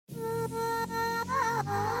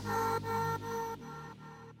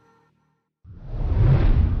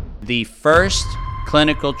The first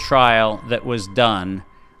clinical trial that was done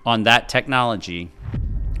on that technology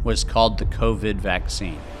was called the COVID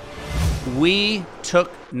vaccine. We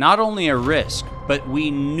took not only a risk, but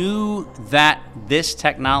we knew that this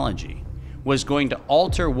technology was going to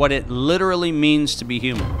alter what it literally means to be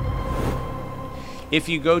human. If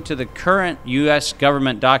you go to the current U.S.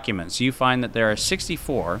 government documents, you find that there are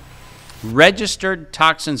 64 registered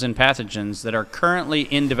toxins and pathogens that are currently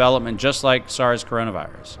in development, just like SARS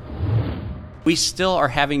coronavirus. We still are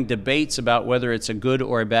having debates about whether it's a good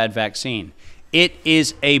or a bad vaccine. It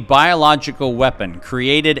is a biological weapon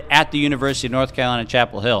created at the University of North Carolina,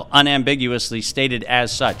 Chapel Hill, unambiguously stated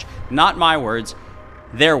as such. Not my words,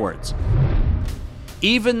 their words.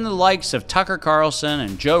 Even the likes of Tucker Carlson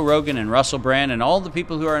and Joe Rogan and Russell Brand and all the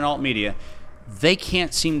people who are in alt media, they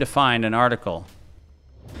can't seem to find an article.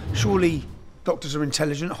 Surely doctors are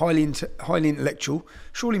intelligent, highly intellectual.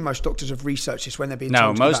 Surely most doctors have researched this when they're being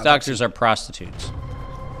told. No, most doctors are prostitutes.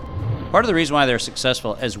 Part of the reason why they're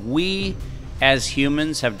successful is we, as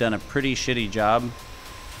humans, have done a pretty shitty job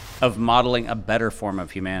of modeling a better form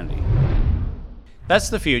of humanity. That's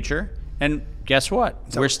the future, and guess what?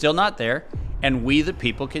 We're still not there, and we, the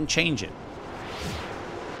people, can change it.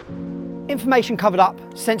 Information covered up,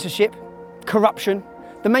 censorship, corruption.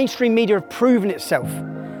 The mainstream media have proven itself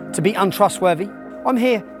to be untrustworthy. I'm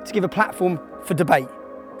here to give a platform for debate,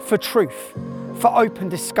 for truth, for open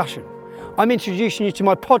discussion. I'm introducing you to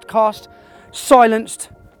my podcast, Silenced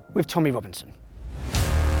with Tommy Robinson.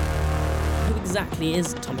 Who exactly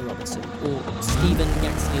is Tommy Robinson, or Stephen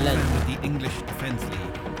Yaxley-Lennon? With the English Defence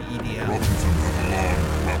League, the EDL. Robinson has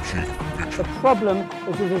alarmed Black Sheep. The problem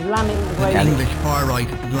is his Islamic The integration. English far-right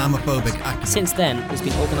Islamophobic activists. Since then, there's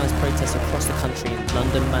been organised protests across the country in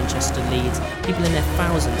London, Manchester, Leeds. People in their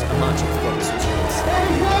thousands are marching for Robinson's release. There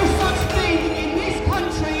is no such thing in this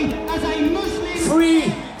country as a Muslim.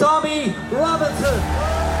 Free Tommy Robinson!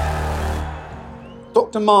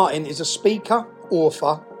 Dr. Martin is a speaker,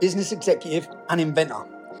 author, business executive and inventor.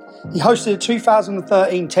 He hosted a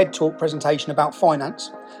 2013 TED Talk presentation about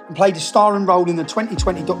finance and played a starring role in the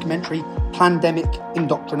 2020 documentary Pandemic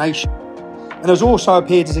Indoctrination. And has also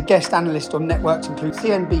appeared as a guest analyst on networks including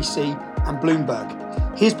CNBC and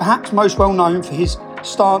Bloomberg. He is perhaps most well known for his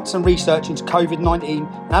stance and research into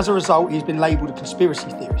COVID-19, and as a result he has been labelled a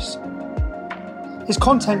conspiracy theorist. His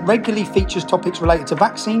content regularly features topics related to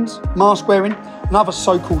vaccines, mask wearing and other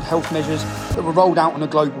so-called health measures that were rolled out on a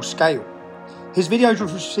global scale. His videos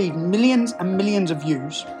have received millions and millions of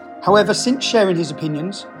views. However, since sharing his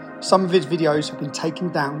opinions, some of his videos have been taken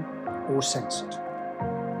down or censored.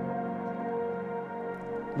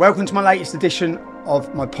 Welcome to my latest edition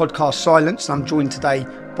of my podcast, Silence. I'm joined today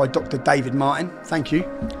by Dr. David Martin. Thank you.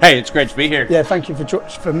 Hey, it's great to be here. Yeah, thank you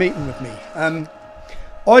for meeting with me. I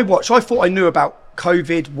thought I knew about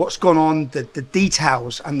COVID, what's gone on, the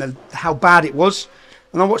details and how bad it was.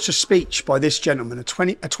 And I watched a speech by this gentleman, a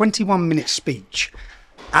 21-minute speech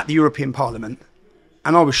at the European Parliament,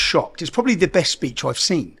 and I was shocked. It's probably the best speech I've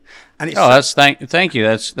seen. And it's Thank you.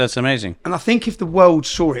 That's amazing. And I think if the world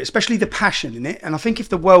saw it, especially the passion in it, and I think if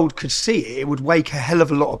the world could see it, it would wake a hell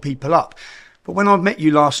of a lot of people up. But when I met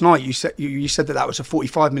you last night, you said that was a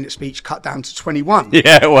 45-minute speech cut down to 21.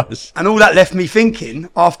 Yeah, it was. And all that left me thinking,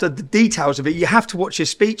 after the details of it, you have to watch his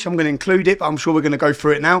speech. I'm going to include it, but I'm sure we're going to go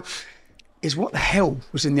through it now. Is what the hell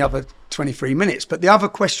was in the other 23 minutes? But the other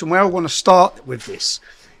question where I want to start with this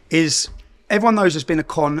is everyone knows there's been a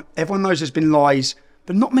con, everyone knows there's been lies,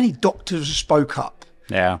 but not many doctors have spoke up.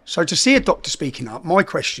 Yeah. So to see a doctor speaking up, my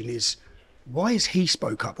question is, why has he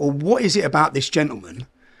spoke up? Or what is it about this gentleman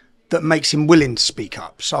that makes him willing to speak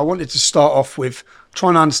up? So I wanted to start off with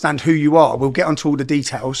trying to understand who you are. We'll get onto all the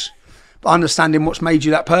details, but understanding what's made you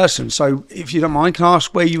that person. So if you don't mind, can I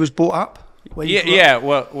ask where you was brought up?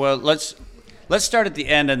 Well, let's start at the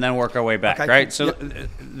end and then work our way back, okay, right? cool. So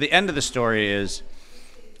the end of the story is,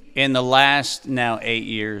 in the last now 8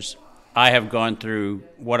 years, I have gone through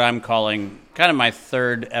what I'm calling kind of my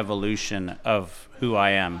third evolution of who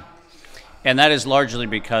I am. And that is largely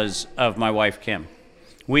because of my wife, Kim.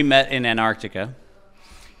 We met in Antarctica,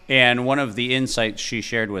 and one of the insights she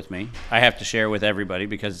shared with me, I have to share with everybody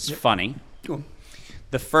because it's funny. Cool.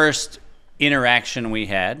 The first interaction we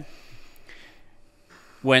had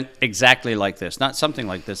went exactly like this. Not something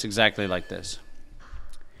like this, exactly like this.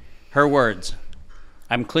 Her words: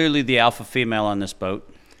 I'm clearly the alpha female on this boat.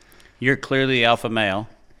 You're clearly the alpha male.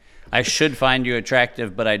 I should find you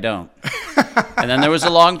attractive, but I don't. And then there was a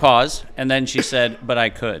long pause, and then she said, but I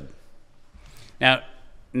could.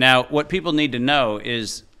 Now, what people need to know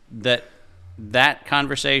is that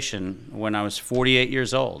conversation when I was 48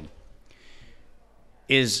 years old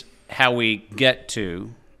is how we get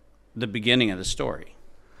to the beginning of the story.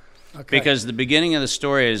 Okay. Because the beginning of the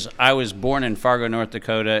story is I was born in Fargo, North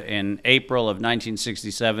Dakota in April of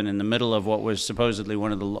 1967 in the middle of what was supposedly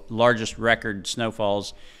one of the largest record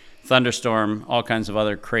snowfalls, thunderstorm, all kinds of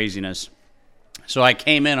other craziness. So I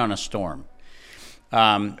came in on a storm.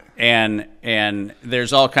 And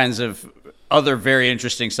there's all kinds of other very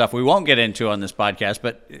interesting stuff we won't get into on this podcast,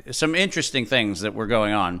 but some interesting things that were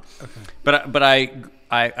going on. Okay. But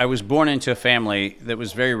I was born into a family that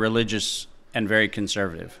was very religious and very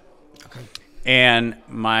conservative. Okay. And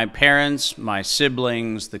my parents, my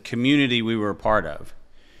siblings, the community we were a part of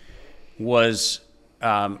was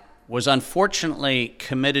unfortunately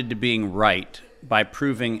committed to being right by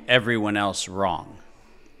proving everyone else wrong.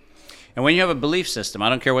 And when you have a belief system, I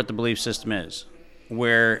don't care what the belief system is,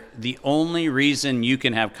 where the only reason you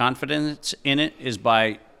can have confidence in it is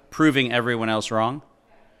by proving everyone else wrong,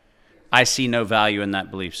 I see no value in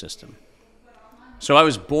that belief system. So I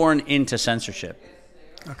was born into censorship.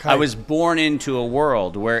 Okay. I was born into a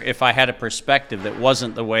world where if I had a perspective that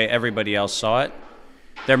wasn't the way everybody else saw it,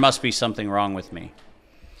 there must be something wrong with me.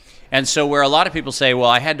 And so where a lot of people say, well,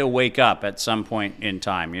 I had to wake up at some point in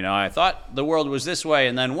time. You know, I thought the world was this way,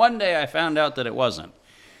 and then one day I found out that it wasn't.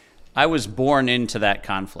 I was born into that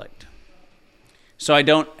conflict. So I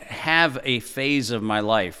don't have a phase of my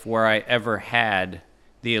life where I ever had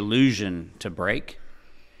the illusion to break.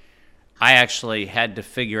 I actually had to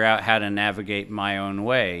figure out how to navigate my own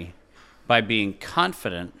way by being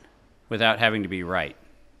confident without having to be right.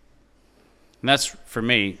 And that's, for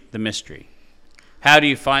me, the mystery. How do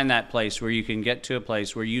you find that place where you can get to a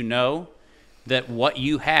place where you know that what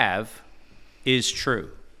you have is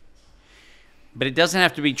true? But it doesn't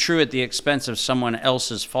have to be true at the expense of someone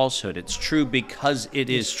else's falsehood. It's true because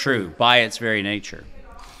it is true by its very nature.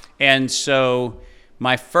 And so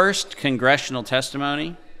my first congressional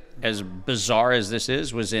testimony, as bizarre as this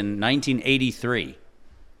is, was in 1983.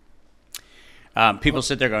 People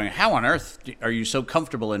sit there going, how on earth are you so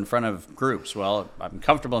comfortable in front of groups? Well, I'm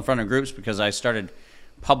comfortable in front of groups because I started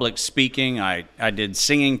public speaking. I did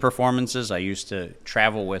singing performances. I used to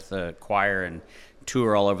travel with a choir and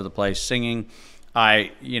tour all over the place singing.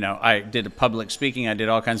 I did public speaking. I did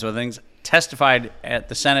all kinds of other things. Testified at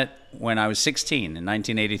the Senate when I was 16 in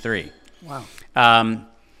 1983. Wow.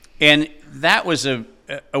 And that was a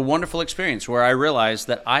wonderful experience where I realized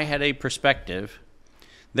that I had a perspective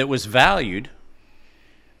that was valued,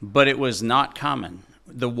 but it was not common.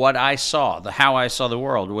 What I saw, how I saw the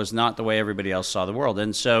world was not the way everybody else saw the world.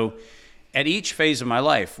 And so at each phase of my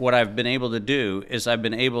life, what I've been able to do is I've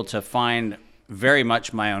been able to find very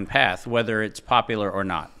much my own path, whether it's popular or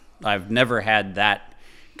not. I've never had that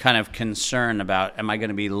kind of concern about, am I going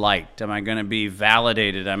to be liked? Am I going to be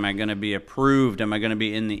validated? Am I going to be approved? Am I going to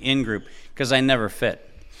be in the in-group? Because I never fit.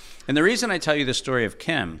 And the reason I tell you the story of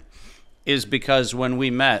Kim is because when we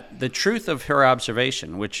met, the truth of her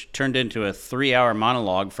observation, which turned into a 3-hour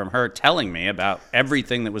monologue from her telling me about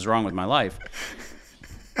everything that was wrong with my life,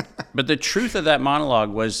 but the truth of that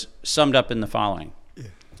monologue was summed up in the following.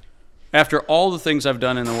 After all the things I've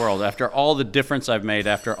done in the world, after all the difference I've made,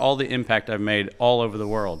 after all the impact I've made all over the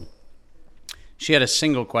world, she had a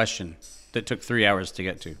single question that took 3 hours to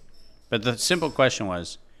get to. But the simple question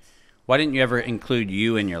was, why didn't you ever include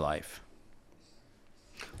you in your life?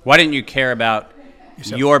 Why didn't you care about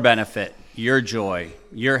your benefit, your joy,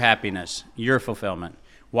 your happiness, your fulfillment?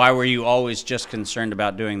 Why were you always just concerned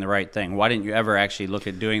about doing the right thing? Why didn't you ever actually look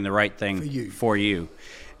at doing the right thing for you?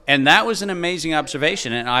 And that was an amazing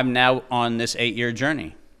observation, and I'm now on this 8-year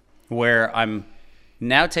journey where I'm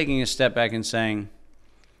now taking a step back and saying,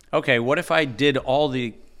 okay, what if I did all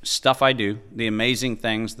the stuff I do, the amazing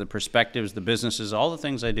things, the perspectives, the businesses, all the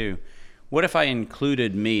things I do, what if I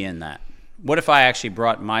included me in that? What if I actually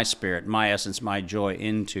brought my spirit, my essence, my joy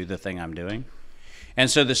into the thing I'm doing? And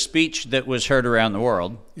so the speech that was heard around the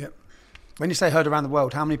world. Yep. When you say heard around the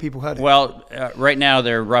world, how many people heard it? Well, right now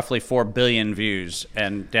there are roughly 4 billion views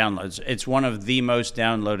and downloads. It's one of the most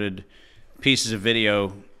downloaded pieces of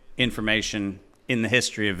video information in the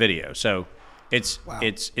history of video. So it's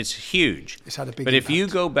huge. It's had a big But impact. if you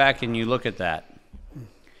go back and you look at that,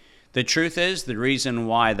 the truth is the reason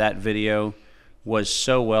why that video was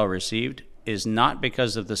so well received is not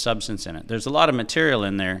because of the substance in it. There's a lot of material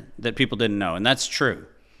in there that people didn't know, and that's true.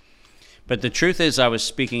 But the truth is I was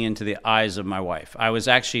speaking into the eyes of my wife. I was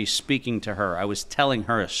actually speaking to her. I was telling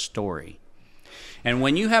her a story. And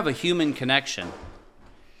when you have a human connection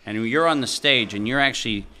and you're on the stage and you're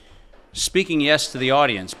actually speaking yes to the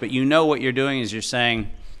audience, but you know what you're doing is you're saying,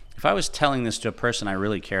 if I was telling this to a person I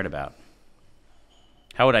really cared about,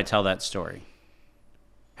 how would I tell that story?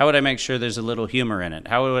 How would I make sure there's a little humor in it?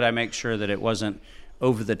 How would I make sure that it wasn't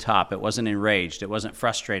over the top. It wasn't enraged. It wasn't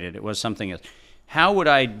frustrated. It was something else. How would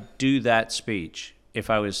I do that speech if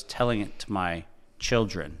I was telling it to my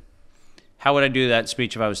children? How would I do that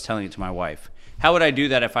speech if I was telling it to my wife? How would I do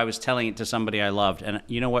that if I was telling it to somebody I loved? And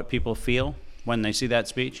you know what people feel when they see that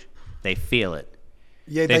speech? They feel it.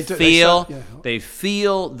 Yeah, They do. feel Yeah. they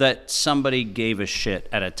feel that somebody gave a shit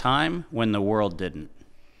at a time when the world didn't.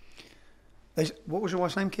 What was your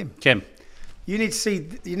wife's name, Kim? Kim. You need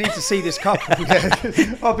to see this couple.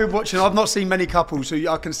 I've been watching. I've not seen many couples, so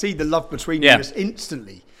I can see the love between you just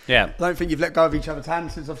instantly. Yeah. I don't think you've let go of each other's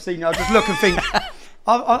hands since I've seen you. I just look and think,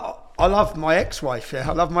 I love my ex-wife. Yeah,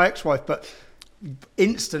 I love my ex-wife, but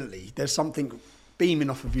instantly there's something beaming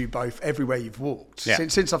off of you both everywhere you've walked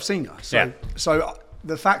since I've seen her. So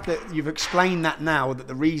the fact that you've explained that now, that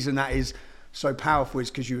the reason that is so powerful is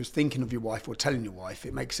because you was thinking of your wife or telling your wife,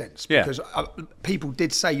 it makes sense. Yeah. Because people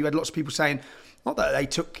did say, you had lots of people saying, not that they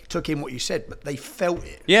took in what you said, but they felt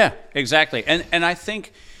it. Yeah, exactly. And I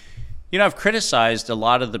think, I've criticized a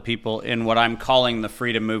lot of the people in what I'm calling the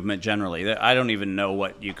freedom movement generally. I don't even know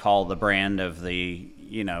what you call the brand of the,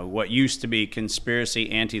 what used to be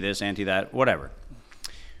conspiracy, anti this, anti that, whatever.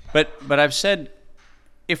 But I've said,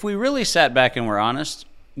 if we really sat back and were honest,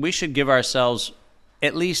 we should give ourselves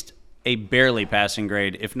at least a barely passing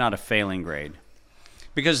grade, if not a failing grade.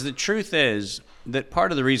 Because the truth is that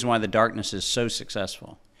part of the reason why the darkness is so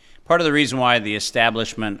successful, part of the reason why the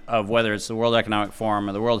establishment of whether it's the World Economic Forum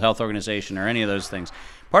or the World Health Organization or any of those things,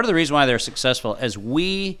 part of the reason why they're successful is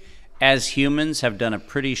we as humans have done a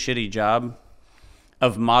pretty shitty job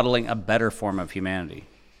of modeling a better form of humanity.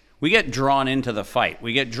 We get drawn into the fight.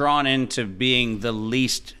 We get drawn into being the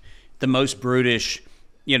most brutish,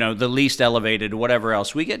 the least elevated, whatever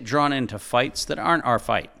else. We get drawn into fights that aren't our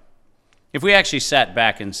fight. If we actually sat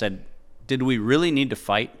back and said, did we really need to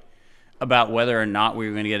fight about whether or not we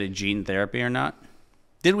were going to get a gene therapy or not?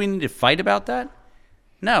 Did we need to fight about that?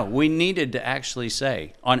 No, we needed to actually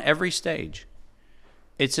say, on every stage,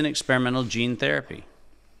 it's an experimental gene therapy.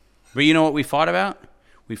 But you know what we fought about?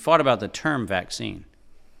 We fought about the term vaccine.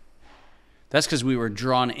 That's because we were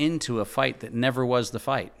drawn into a fight that never was the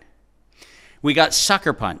fight. We got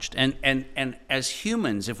sucker punched. And as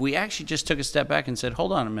humans, if we actually just took a step back and said,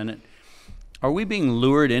 hold on a minute, are we being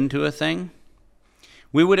lured into a thing?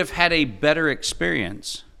 We would have had a better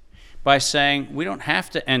experience by saying, we don't have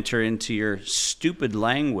to enter into your stupid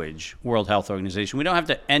language, World Health Organization. We don't have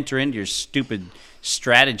to enter into your stupid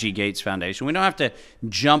strategy, Gates Foundation. We don't have to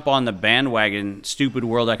jump on the bandwagon, stupid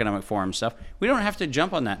World Economic Forum stuff. We don't have to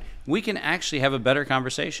jump on that. We can actually have a better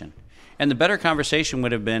conversation. And the better conversation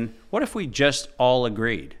would have been, what if we just all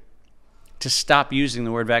agreed to stop using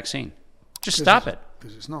the word vaccine? Just stop it.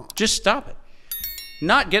 Because it's not. Just stop it.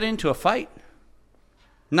 Not get into a fight.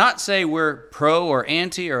 Not say we're pro or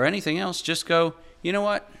anti or anything else. Just go, you know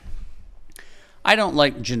what? I don't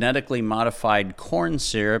like genetically modified corn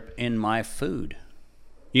syrup in my food.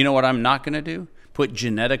 You know what I'm not going to do? Put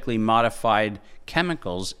genetically modified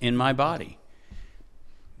chemicals in my body.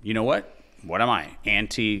 You know what? What am I?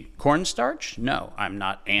 Anti-cornstarch? No, I'm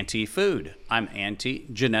not anti-food. I'm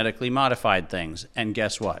anti-genetically modified things. And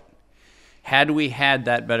guess what? Had we had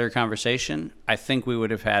that better conversation, I think we would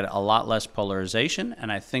have had a lot less polarization,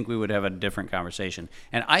 and I think we would have a different conversation.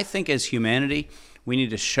 And I think as humanity, we need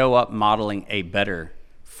to show up modeling a better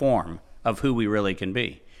form of who we really can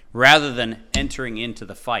be, rather than entering into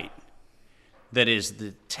the fight that is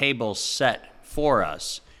the table set for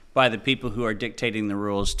us by the people who are dictating the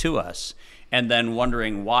rules to us, and then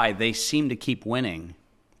wondering why they seem to keep winning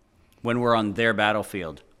when we're on their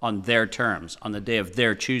battlefield, on their terms, on the day of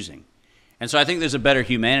their choosing. And so I think there's a better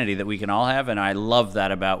humanity that we can all have, and I love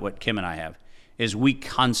that about what Kim and I have, is we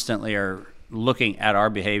constantly are looking at our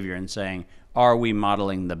behavior and saying, are we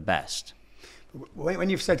modeling the best? When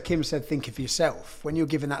you've said, Kim said, think of yourself, when you're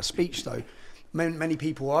giving that speech, though, many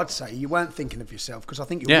people, I'd say, you weren't thinking of yourself, because I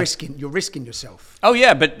think you're risking yourself. Oh,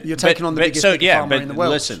 yeah, but you're taking on the biggest pharma in the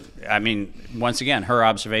world. Listen, I mean, once again, her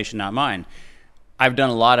observation, not mine. I've done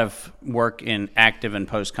a lot of work in active and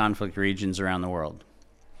post-conflict regions around the world.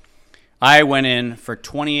 I went in for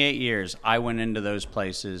 28 years. I went into those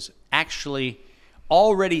places actually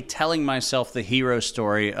already telling myself the hero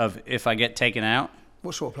story of if I get taken out.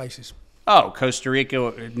 What sort of places? Oh, Costa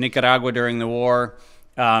Rica, Nicaragua during the war,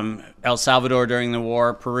 El Salvador during the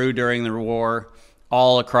war, Peru during the war,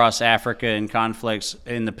 all across Africa in conflicts,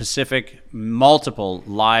 in the Pacific, multiple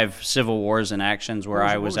live civil wars and actions where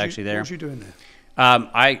I was actually there. What was you doing there?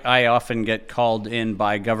 I often get called in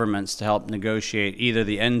by governments to help negotiate either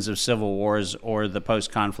the ends of civil wars or the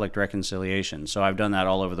post-conflict reconciliation. So I've done that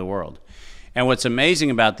all over the world. And what's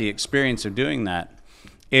amazing about the experience of doing that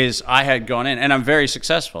is I had gone in, and I'm very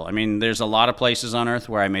successful. I mean, there's a lot of places on earth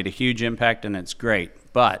where I made a huge impact, and it's great.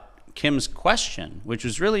 But Kim's question, which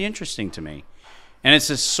was really interesting to me, and it's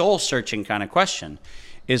a soul-searching kind of question,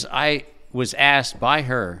 is I was asked by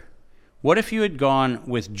her, what if you had gone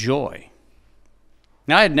with joy?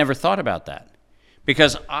 Now, I had never thought about that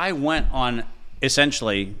because I went on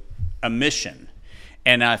essentially a mission.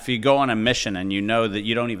 And if you go on a mission and you know that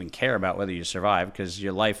you don't even care about whether you survive because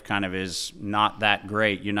your life kind of is not that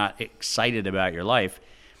great, you're not excited about your life,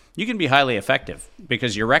 you can be highly effective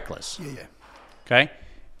because you're reckless. Yeah. Okay?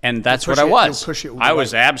 And that's what I was. You'll push it all the I way.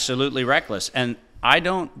 was absolutely reckless. And I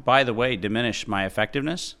don't, by the way, diminish my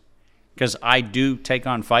effectiveness because I do take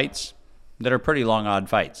on fights that are pretty long, odd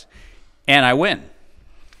fights. And I win.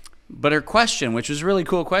 But her question, which was a really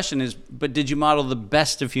cool question, is, but did you model the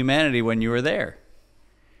best of humanity when you were there?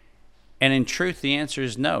 And in truth, the answer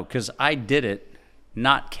is no, because I did it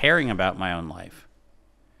not caring about my own life.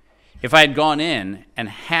 If I had gone in and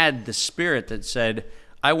had the spirit that said,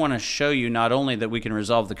 I want to show you not only that we can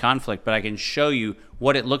resolve the conflict, but I can show you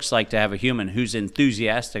what it looks like to have a human who's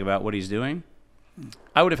enthusiastic about what he's doing,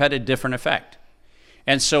 I would have had a different effect.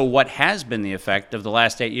 And so what has been the effect of the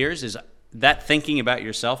last 8 years is that thinking about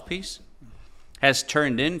yourself piece has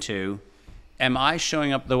turned into, am I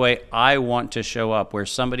showing up the way I want to show up, where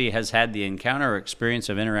somebody has had the encounter or experience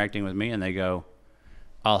of interacting with me and they go,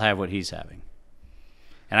 I'll have what he's having.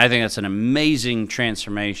 And I think that's an amazing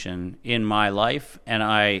transformation in my life, and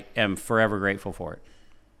I am forever grateful for it.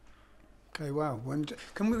 Okay, wow.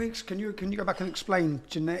 Can you go back and explain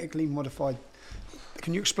genetically modified?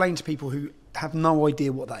 Can you explain to people who have no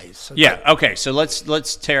idea what that is? So Okay. So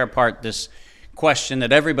let's tear apart this question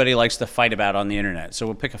that everybody likes to fight about on the internet. So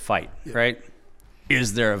we'll pick a fight, right?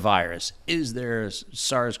 Is there a virus? Is there a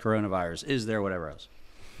SARS coronavirus? Is there whatever else?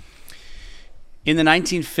 In the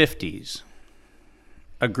 1950s,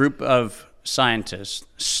 a group of scientists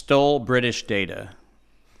stole British data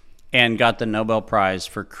and got the Nobel Prize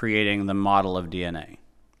for creating the model of DNA.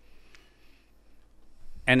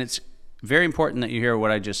 And it's very important that you hear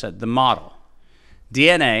what I just said. The model.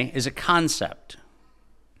 DNA is a concept.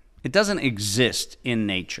 It doesn't exist in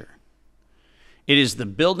nature. It is the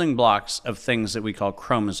building blocks of things that we call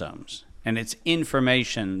chromosomes, and it's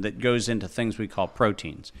information that goes into things we call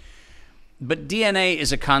proteins. But DNA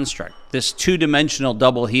is a construct, this two-dimensional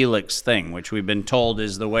double helix thing, which we've been told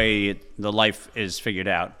is the way the life is figured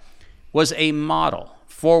out, was a model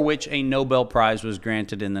for which a Nobel Prize was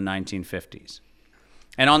granted in the 1950s.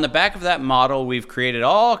 And on the back of that model, we've created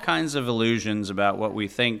all kinds of illusions about what we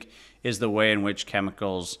think is the way in which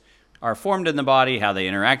chemicals are formed in the body, how they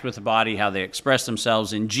interact with the body, how they express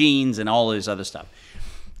themselves in genes, and all this other stuff.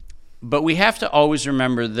 But we have to always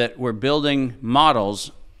remember that we're building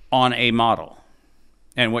models on a model.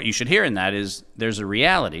 And what you should hear in that is there's a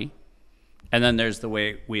reality, and then there's the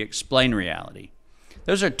way we explain reality.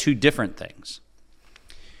 Those are two different things.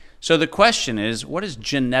 So the question is, what does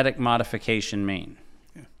genetic modification mean?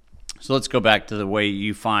 So let's go back to the way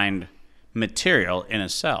you find material in a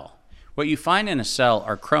cell. What you find in a cell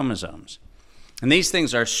are chromosomes. And these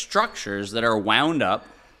things are structures that are wound up.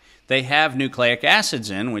 They have nucleic acids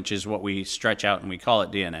in, which is what we stretch out and we call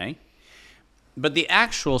it DNA. But the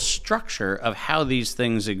actual structure of how these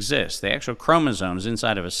things exist, the actual chromosomes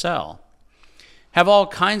inside of a cell, have all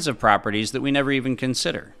kinds of properties that we never even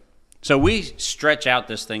consider. So we stretch out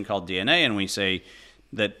this thing called DNA and we say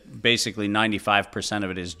that basically 95%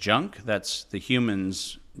 of it is junk. That's the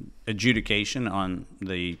human's adjudication on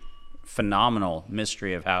the phenomenal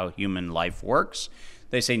mystery of how human life works.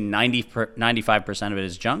 They say 95% of it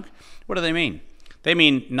is junk. What do they mean? They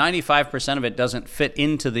mean 95% of it doesn't fit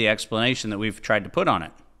into the explanation that we've tried to put on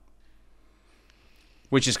it,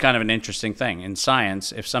 which is kind of an interesting thing. In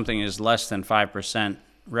science, if something is less than 5%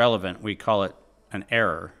 relevant, we call it an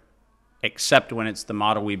error, except when it's the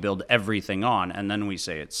model we build everything on, and then we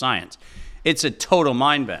say it's science. It's a total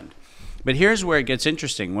mind bend. But here's where it gets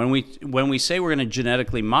interesting. When we say we're going to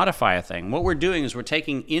genetically modify a thing, what we're doing is we're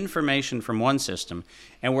taking information from one system,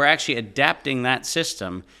 and we're actually adapting that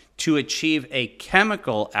system to achieve a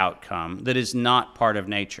chemical outcome that is not part of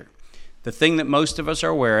nature. The thing that most of us are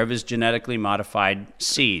aware of is genetically modified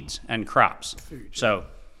seeds and crops. So,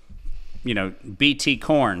 BT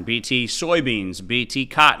corn, BT soybeans, BT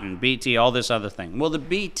cotton, BT all this other thing. Well, the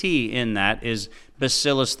BT in that is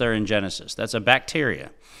Bacillus thuringiensis. That's a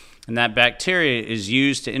bacteria. And that bacteria is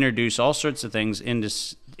used to introduce all sorts of things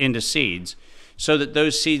into seeds so that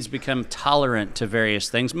those seeds become tolerant to various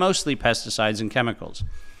things, mostly pesticides and chemicals.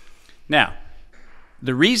 Now,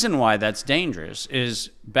 The reason why that's dangerous is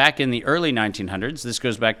back in the early 1900s, this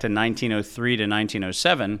goes back to 1903 to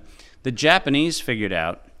 1907, the Japanese figured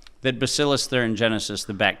out that Bacillus thuringiensis,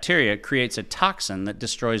 the bacteria, creates a toxin that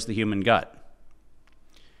destroys the human gut.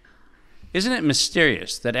 Isn't it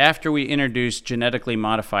mysterious that after we introduce genetically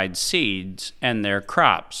modified seeds and their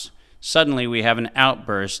crops, suddenly we have an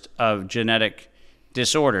outburst of genetic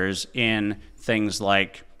disorders in things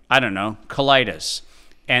like, colitis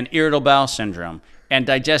and irritable bowel syndrome and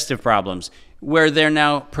digestive problems, where they're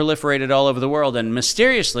now proliferated all over the world. And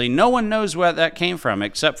mysteriously, no one knows where that came from,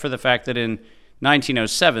 except for the fact that in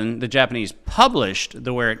 1907, the Japanese published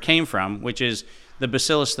where it came from, which is the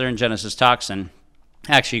Bacillus thuringiensis toxin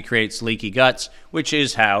actually creates leaky guts, which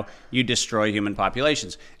is how you destroy human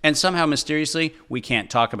populations. And somehow, mysteriously, we can't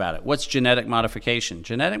talk about it. What's genetic modification?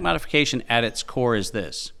 Genetic modification at its core is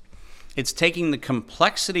this. It's taking the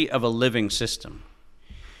complexity of a living system,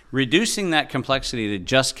 reducing that complexity to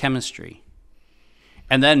just chemistry,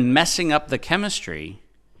 and then messing up the chemistry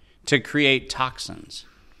to create toxins.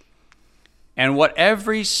 And what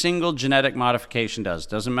every single genetic modification does,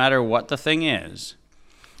 doesn't matter what the thing is,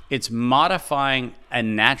 it's modifying a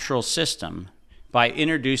natural system by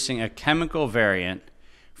introducing a chemical variant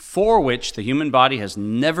for which the human body has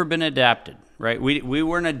never been adapted, right? We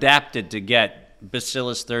weren't adapted to get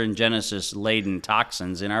Bacillus thuringiensis laden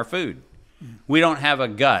toxins in our food. We don't have a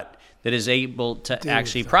gut that is able to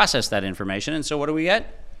actually process that information. And so what do we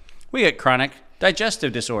get? We get chronic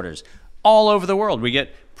digestive disorders all over the world. We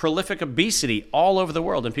get prolific obesity all over the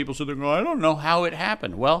world. And people say, I don't know how it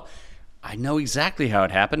happened. Well, I know exactly how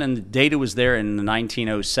it happened, and the data was there in the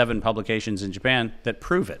 1907 publications in Japan that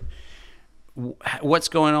prove it. What's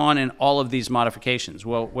going on in all of these modifications?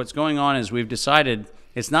 Well, what's going on is we've decided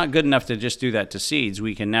it's not good enough to just do that to seeds.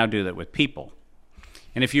 We can now do that with people.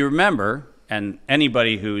 And if you remember, and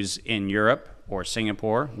anybody who's in Europe or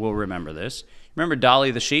Singapore will remember this, remember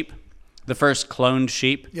Dolly the sheep? The first cloned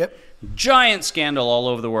sheep? Yep. Giant scandal all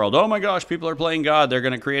over the world. Oh my gosh, people are playing God. They're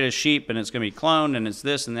going to create a sheep and it's going to be cloned and it's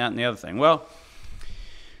this and that and the other thing. Well,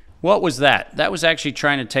 what was that? That was actually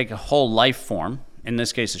trying to take a whole life form, in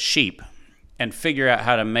this case a sheep, and figure out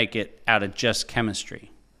how to make it out of just chemistry.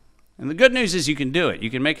 And the good news is you can do it. You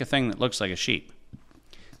can make a thing that looks like a sheep.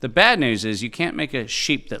 The bad news is you can't make a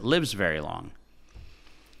sheep that lives very long.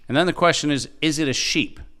 And then the question is it a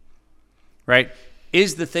sheep? Right?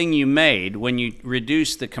 Is the thing you made, when you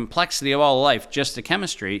reduce the complexity of all life just to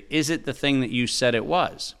chemistry, is it the thing that you said it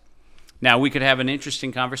was? Now, we could have an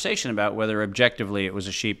interesting conversation about whether objectively it was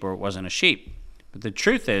a sheep or it wasn't a sheep. But the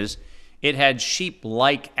truth is, it had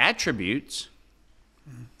sheep-like attributes,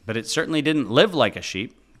 but it certainly didn't live like a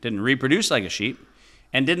sheep, didn't reproduce like a sheep,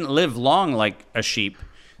 and didn't live long like a sheep.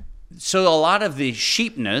 So a lot of the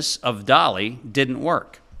sheepness of Dolly didn't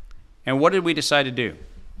work. And what did we decide to do?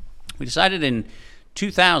 We decided in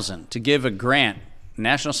 2000 to give a grant,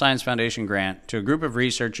 National Science Foundation grant, to a group of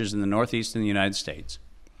researchers in the Northeast in the United States.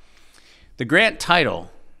 The grant title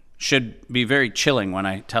should be very chilling when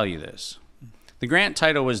I tell you this. The grant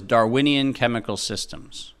title was Darwinian Chemical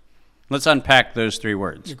Systems. Let's unpack those three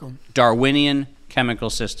words. Darwinian Chemical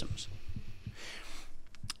Systems.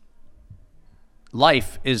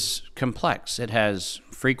 Life is complex. It has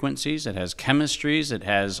frequencies, it has chemistries, it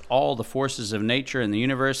has all the forces of nature and the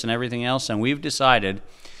universe and everything else, and we've decided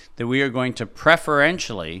that we are going to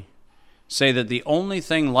preferentially say that the only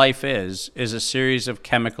thing life is a series of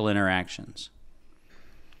chemical interactions.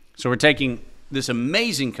 So we're taking this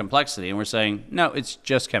amazing complexity and we're saying, no, it's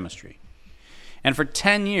just chemistry. And for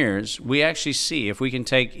 10 years, we actually see if we can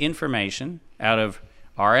take information out of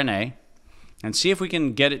RNA and see if we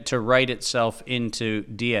can get it to write itself into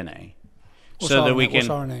DNA. What's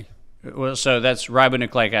RNA? Well, so that's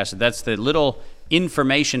ribonucleic acid. That's the little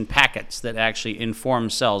information packets that actually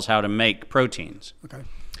inform cells how to make proteins. Okay.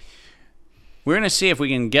 We're going to see if we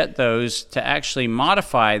can get those to actually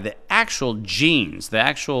modify the actual genes, the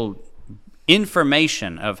actual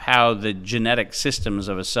information of how the genetic systems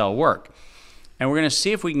of a cell work. And we're going to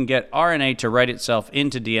see if we can get RNA to write itself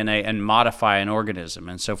into DNA and modify an organism.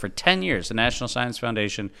 And so for 10 years, the National Science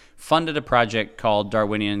Foundation funded a project called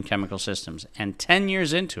Darwinian Chemical Systems. And 10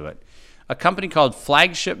 years into it, a company called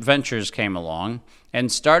Flagship Ventures came along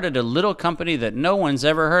and started a little company that no one's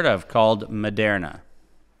ever heard of called Moderna.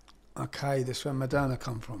 Okay, this is where Moderna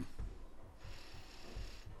come from.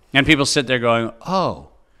 And people sit there going, oh,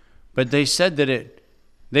 but they said that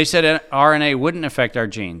They said RNA wouldn't affect our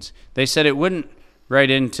genes. They said it wouldn't write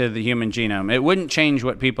into the human genome. It wouldn't change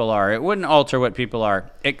what people are. It wouldn't alter what people are,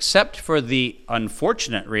 except for the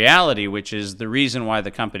unfortunate reality, which is the reason why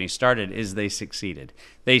the company started, is they succeeded.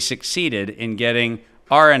 They succeeded in getting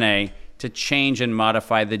RNA to change and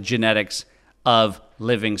modify the genetics of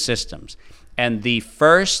living systems. And the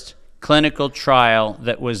first clinical trial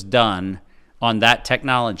that was done on that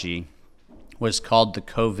technology was called the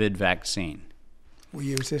COVID vaccine. What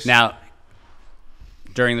year was this? Now,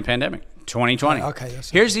 during the pandemic, 2020. Oh, okay, that's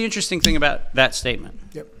Here's the interesting thing about that statement.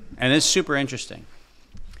 Yep. And it's super interesting.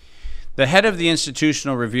 The head of the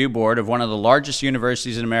Institutional Review Board of one of the largest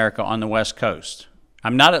universities in America on the West Coast.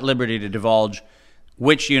 I'm not at liberty to divulge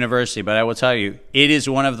which university, but I will tell you, it is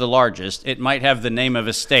one of the largest. It might have the name of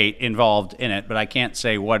a state involved in it, but I can't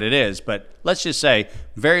say what it is. But let's just say,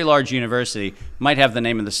 very large university, might have the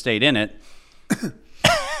name of the state in it.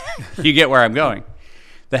 You get where I'm going.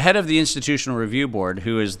 The head of the Institutional Review Board,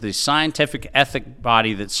 who is the scientific ethic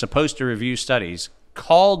body that's supposed to review studies,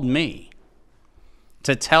 called me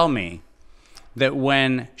to tell me that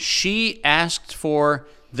when she asked for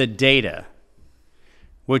the data,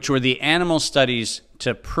 which were the animal studies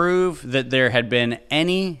to prove that there had been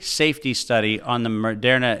any safety study on the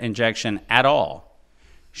Moderna injection at all,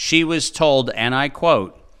 she was told, and I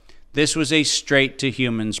quote, this was a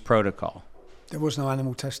straight-to-humans protocol. There was no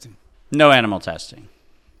animal testing No animal testing.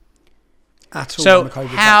 at all. So on the COVID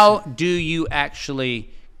how vaccine. do you actually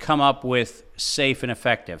come up with safe and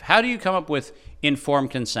effective? How do you come up with informed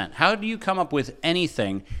consent? How do you come up with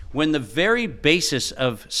anything when the very basis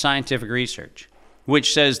of scientific research,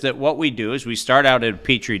 which says that what we do is we start out at a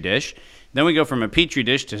petri dish, then we go from a petri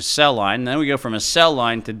dish to a cell line, then we go from a cell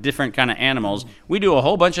line to different kind of animals. We do a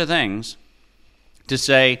whole bunch of things to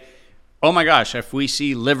say, oh my gosh, if we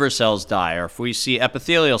see liver cells die, or if we see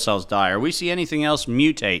epithelial cells die, or we see anything else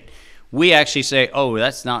mutate, we actually say, oh,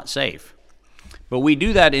 that's not safe. But we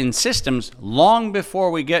do that in systems long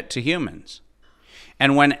before we get to humans.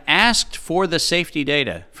 And when asked for the safety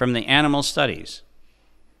data from the animal studies,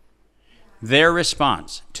 their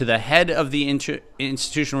response to the head of the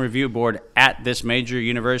Institutional Review Board at this major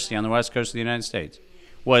university on the West Coast of the United States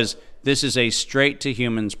was, this is a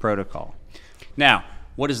straight-to-humans protocol. Now,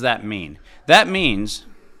 what does that mean? That means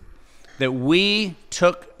that we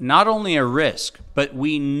took not only a risk, but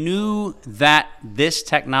we knew that this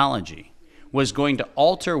technology was going to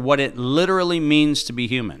alter what it literally means to be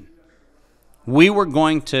human. We were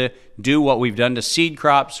going to do what we've done to seed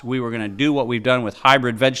crops. We were going to do what we've done with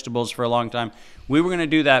hybrid vegetables for a long time. We were going to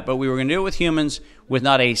do that, but we were going to do it with humans with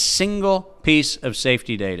not a single piece of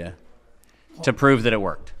safety data to prove that it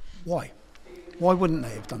worked. Why? Why wouldn't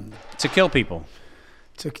they have done that? To kill people.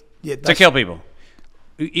 To kill people.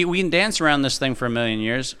 We can dance around this thing for a million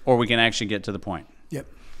years, or we can actually get to the point. Yep.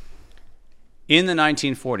 In the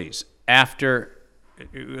 1940s, after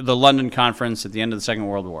the London Conference at the end of the Second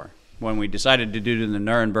World War, when we decided to do the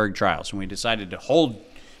Nuremberg trials, when we decided to hold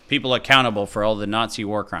people accountable for all the Nazi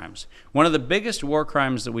war crimes, one of the biggest war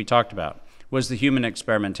crimes that we talked about was the human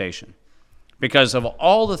experimentation. Because of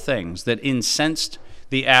all the things that incensed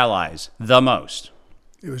the Allies the most,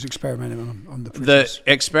 It was experimenting on the prisoners.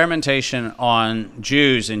 the experimentation on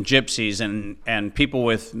Jews and gypsies and people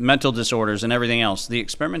with mental disorders and everything else, the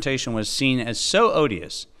experimentation was seen as so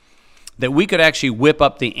odious that we could actually whip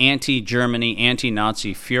up the anti-Germany,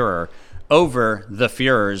 anti-Nazi Führer over the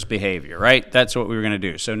Führer's behavior, right? That's what we were going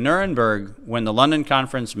to do. So Nuremberg, when the London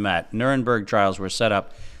Conference met, Nuremberg trials were set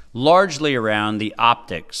up largely around the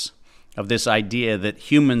optics of this idea that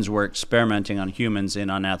humans were experimenting on humans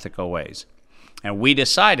in unethical ways. And we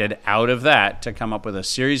decided out of that to come up with a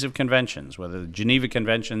series of conventions, whether the Geneva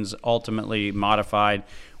Conventions ultimately modified,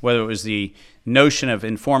 whether it was the notion of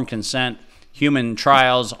informed consent, human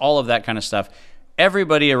trials, all of that kind of stuff.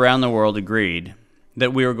 Everybody around the world agreed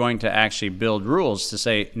that we were going to actually build rules to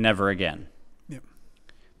say never again. Yep.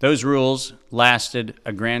 Those rules lasted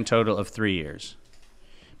a grand total of 3 years.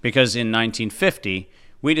 Because in 1950,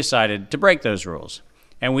 we decided to break those rules.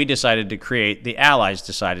 And we decided to create, the Allies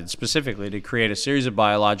decided specifically to create a series of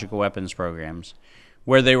biological weapons programs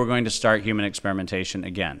where they were going to start human experimentation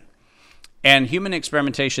again. And human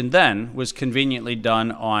experimentation then was conveniently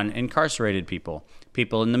done on incarcerated people,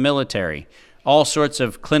 people in the military, all sorts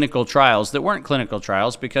of clinical trials that weren't clinical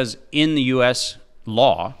trials because in the U.S.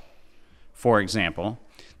 law, for example,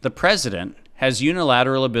 the president has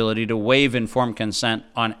unilateral ability to waive informed consent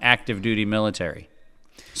on active duty military.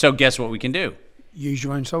 So guess what we can do? Use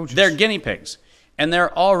your own soldiers. They're guinea pigs, and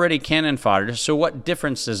they're already cannon fodder, so what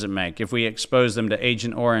difference does it make if we expose them to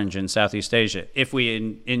Agent Orange in Southeast Asia, if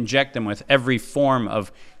we inject them with every form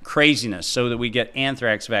of craziness so that we get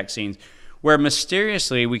anthrax vaccines, where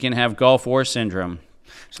mysteriously we can have Gulf War syndrome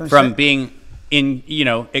from being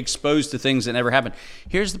exposed to things that never happened.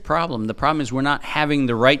 Here's the problem. The problem is we're not having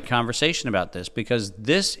the right conversation about this because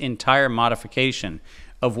this entire modification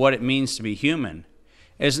of what it means to be human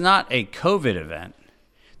is not a COVID event.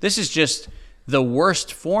 This is just the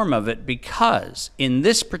worst form of it because in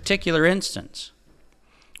this particular instance,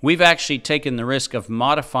 we've actually taken the risk of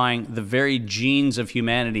modifying the very genes of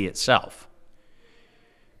humanity itself.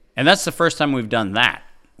 And that's the first time we've done that.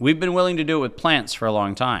 We've been willing to do it with plants for a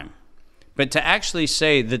long time. But to actually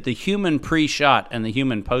say that the human pre-shot and the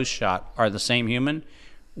human post-shot are the same human,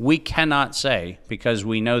 we cannot say because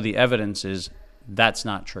we know the evidence is that's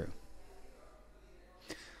not true.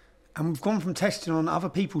 And we've gone from testing on other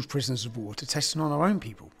people's prisoners of war to testing on our own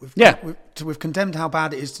people. We've condemned how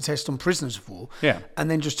bad it is to test on prisoners of war, and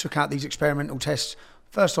then just took out these experimental tests,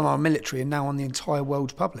 first on our military and now on the entire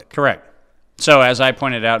world's public. Correct. So as I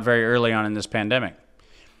pointed out very early on in this pandemic,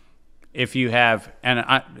 if you have,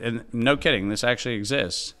 and no kidding, this actually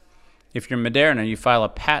exists, if you're Moderna, you file a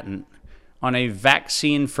patent on a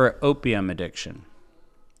vaccine for opium addiction.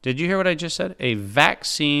 Did you hear what I just said? A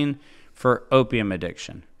vaccine for opium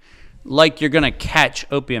addiction. Like you're going to catch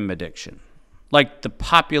opium addiction. Like the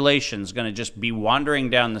population's going to just be wandering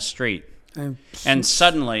down the street and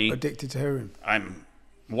suddenly addicted to heroin.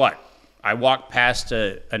 I walk past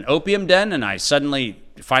an opium den and I suddenly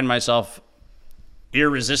find myself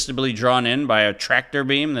irresistibly drawn in by a tractor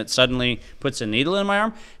beam that suddenly puts a needle in my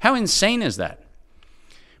arm. How insane is that?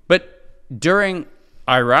 But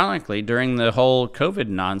ironically, during the whole COVID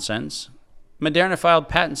nonsense, Moderna filed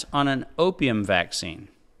patents on an opium vaccine.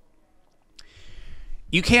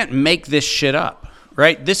 You can't make this shit up,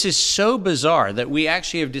 right? This is so bizarre that we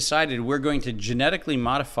actually have decided we're going to genetically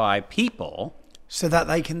modify people so that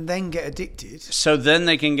they can then get addicted. So then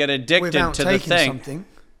they can get addicted to the thing. Something.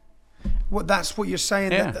 Well, that's what you're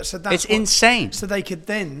saying. Yeah. It's insane. So they could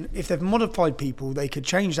then, if they've modified people, they could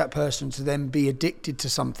change that person to then be addicted to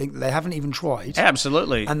something that they haven't even tried.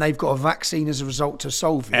 Absolutely. And they've got a vaccine as a result to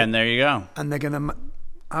solve it. And there you go. And they're going to...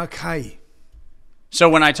 Okay. So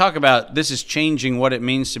when I talk about this is changing what it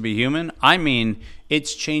means to be human, I mean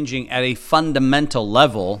it's changing at a fundamental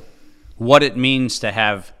level what it means to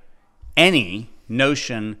have any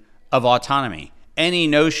notion of autonomy, any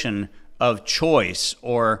notion of choice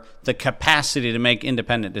or the capacity to make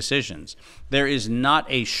independent decisions. There is not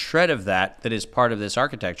a shred of that is part of this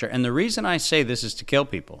architecture. And the reason I say this is to kill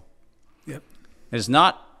people is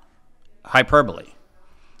not hyperbole.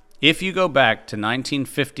 If you go back to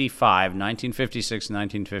 1955, 1956,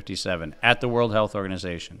 1957 at the World Health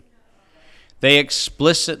Organization, they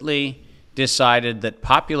explicitly decided that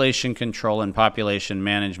population control and population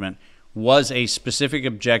management was a specific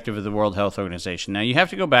objective of the World Health Organization. Now, you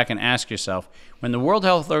have to go back and ask yourself, when the World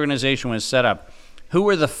Health Organization was set up, who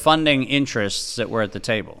were the funding interests that were at the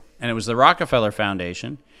table? And it was the Rockefeller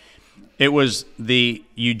Foundation. It was the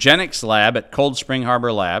eugenics lab at Cold Spring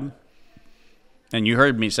Harbor Lab. And you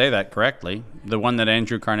heard me say that correctly, the one that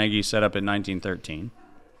Andrew Carnegie set up in 1913.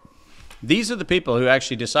 These are the people who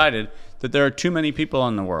actually decided that there are too many people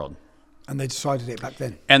in the world. And they decided it back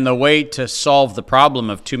then. And the way to solve the problem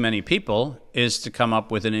of too many people is to come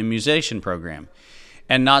up with an immunization program.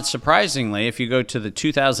 And not surprisingly, if you go to the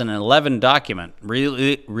 2011 document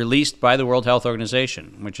released by the World Health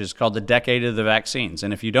Organization, which is called the Decade of the Vaccines,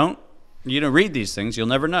 and if you don't read these things, you'll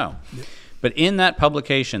never know. Yep. But in that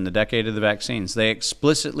publication, the Decade of the Vaccines, they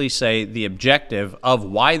explicitly say the objective of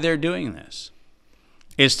why they're doing this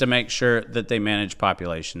is to make sure that they manage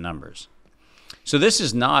population numbers. So this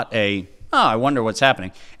is not I wonder what's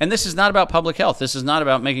happening. And this is not about public health. This is not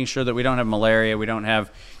about making sure that we don't have malaria, we don't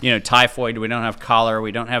have, typhoid, we don't have cholera,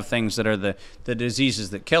 we don't have things that are the diseases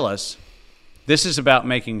that kill us. This is about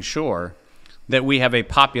making sure that we have a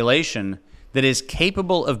population that is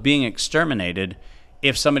capable of being exterminated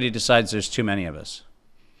if somebody decides there's too many of us.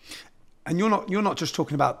 And you're not just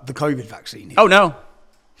talking about the COVID vaccine here. Oh, no.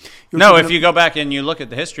 If you go back and you look at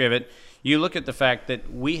the history of it, you look at the fact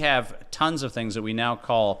that we have tons of things that we now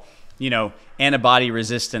call,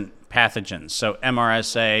 antibody-resistant pathogens. So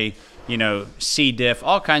MRSA, C. diff,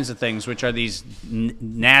 all kinds of things, which are these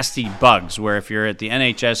nasty bugs where if you're at the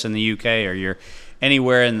NHS in the UK or you're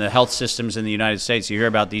anywhere in the health systems in the United States, you hear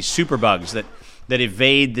about these superbugs that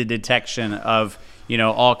evade the detection of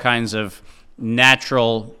all kinds of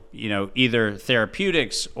natural, either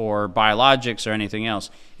therapeutics or biologics or anything else.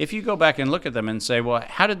 If you go back and look at them and say, well,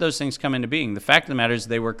 how did those things come into being? The fact of the matter is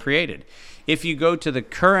they were created. If you go to the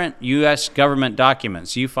current U.S. government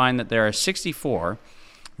documents, you find that there are 64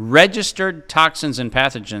 registered toxins and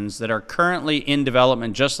pathogens that are currently in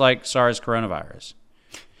development, just like SARS coronavirus.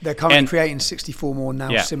 They're creating 64 more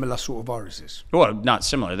now, similar sort of viruses. Well, not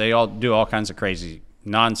similar. They all do all kinds of crazy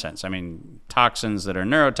nonsense. I mean, toxins that are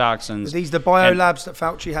neurotoxins. Are these the biolabs that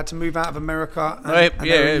Fauci had to move out of America? And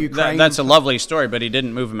they're in Ukraine? That's a lovely story, but he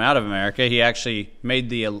didn't move them out of America. He actually made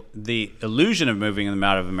the illusion of moving them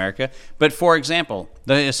out of America. But for example,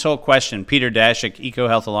 this whole question, Peter Daszak,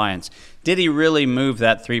 EcoHealth Alliance, did he really move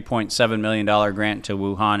that $3.7 million grant to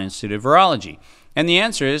Wuhan Institute of Virology? And the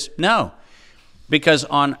answer is no, because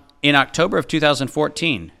in October of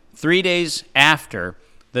 2014, 3 days after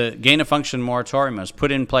the gain-of-function moratorium was put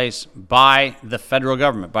in place by the federal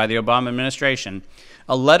government, by the Obama administration,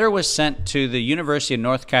 a letter was sent to the University of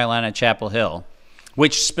North Carolina, Chapel Hill,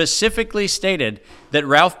 which specifically stated that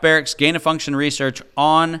Ralph Barrick's gain-of-function research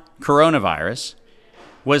on coronavirus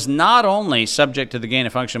was not only subject to the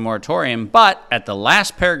gain-of-function moratorium, but at the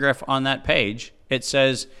last paragraph on that page, it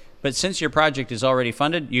says, but since your project is already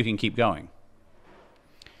funded, you can keep going.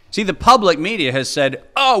 See, the public media has said,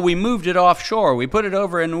 oh, we moved it offshore. We put it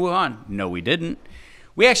over in Wuhan. No, we didn't.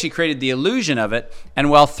 We actually created the illusion of it. And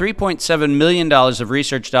while $3.7 million of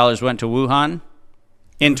research dollars went to Wuhan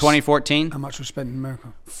in 2014, how much was spent in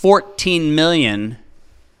America? $14 million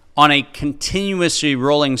on a continuously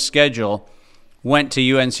rolling schedule went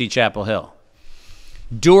to UNC Chapel Hill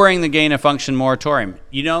during the gain-of-function moratorium.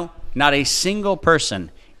 You know, not a single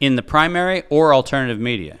person in the primary or alternative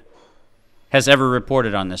media has ever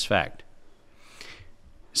reported on this fact.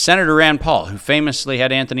 Senator Rand Paul, who famously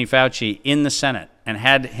had Anthony Fauci in the Senate and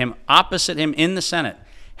had him opposite him in the Senate,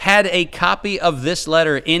 had a copy of this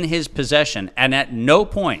letter in his possession, and at no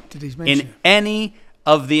point in any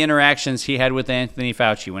of the interactions he had with Anthony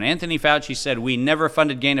Fauci, when Anthony Fauci said, we never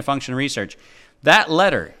funded gain-of-function research, that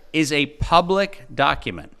letter is a public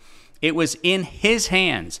document. It was in his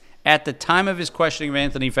hands at the time of his questioning of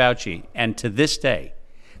Anthony Fauci, and to this day,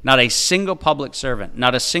 not a single public servant,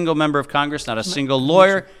 not a single member of Congress, not a single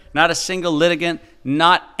lawyer, not a single litigant,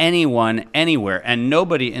 not anyone anywhere, and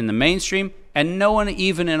nobody in the mainstream, and no one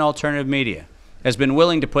even in alternative media has been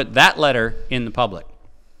willing to put that letter in the public,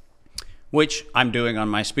 which I'm doing on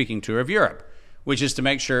my speaking tour of Europe, which is to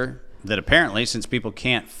make sure that apparently, since people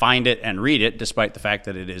can't find it and read it, despite the fact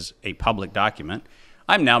that it is a public document,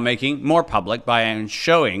 I'm now making more public by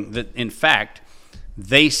showing that, in fact,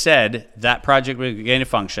 they said that project was gain of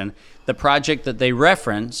function. The project that they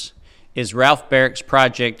reference is Ralph Barrick's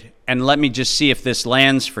project, and let me just see if this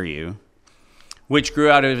lands for you, which grew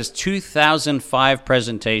out of his 2005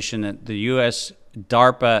 presentation at the U.S.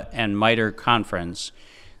 DARPA and MITRE conference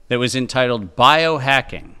that was entitled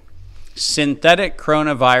Biohacking, Synthetic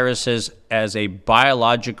Coronaviruses as a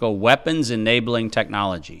Biological Weapons-Enabling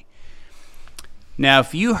Technology. Now,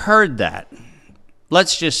 if you heard that,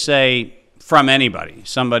 let's just say from anybody,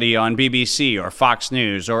 somebody on BBC or Fox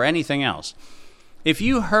News or anything else, if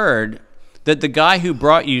you heard that the guy who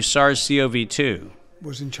brought you SARS-CoV-2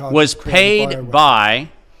 was paid by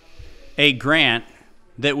a grant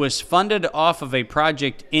that was funded off of a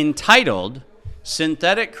project entitled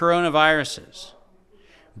Synthetic Coronaviruses,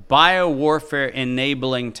 Biowarfare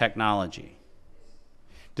Enabling Technology,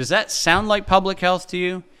 does that sound like public health to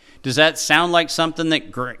you? Does that sound like something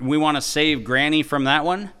that we want to save Granny from that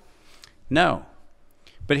one? No.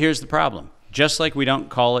 But here's the problem. Just like we don't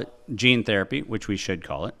call it gene therapy, which we should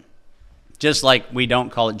call it, just like we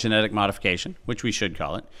don't call it genetic modification, which we should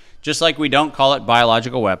call it, just like we don't call it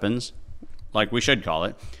biological weapons, like we should call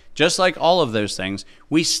it, just like all of those things,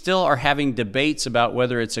 we still are having debates about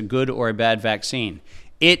whether it's a good or a bad vaccine.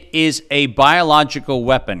 It is a biological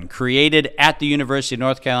weapon created at the University of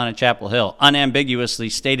North Carolina, Chapel Hill, unambiguously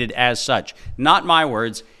stated as such. Not my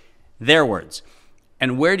words, their words.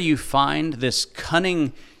 And where do you find this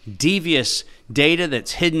cunning, devious data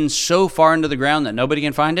that's hidden so far into the ground that nobody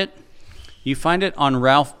can find it? You find it on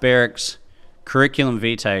Ralph Barrick's curriculum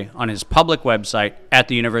vitae on his public website at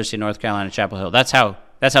the University of North Carolina, Chapel Hill. That's how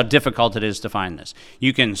difficult it is to find this.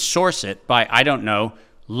 You can source it by, I don't know,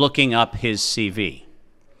 looking up his CV.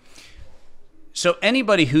 So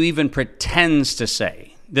anybody who even pretends to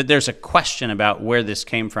say that there's a question about where this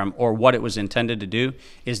came from or what it was intended to do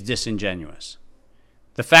is disingenuous.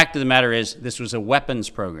 The fact of the matter is this was a weapons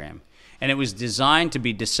program, and it was designed to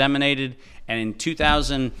be disseminated, and in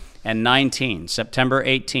 2019, September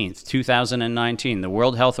 18th, 2019, the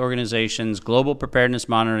World Health Organization's Global Preparedness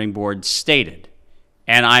Monitoring Board stated,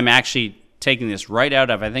 and I'm actually taking this right out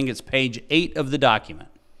of, I think it's page 8 of the document,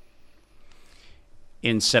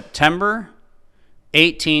 in September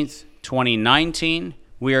 18th, 2019,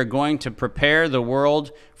 we are going to prepare the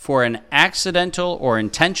world for an accidental or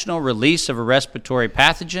intentional release of a respiratory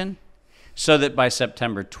pathogen so that by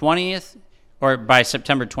September 20th, or by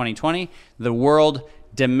September 2020, the world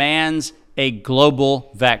demands a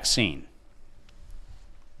global vaccine.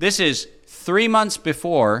 This is 3 months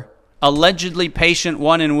before allegedly patient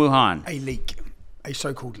 1 in Wuhan. A leak. A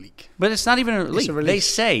so-called leak. But it's not even a leak. a release. They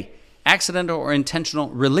say accidental or intentional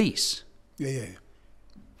release. Yeah.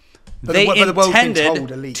 They the world's been told a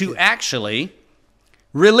intended leak, to yeah. actually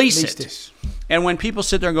release it. This. And when people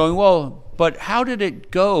sit there going, well, but how did it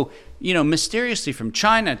go, mysteriously from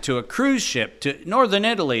China to a cruise ship to northern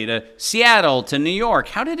Italy to Seattle to New York?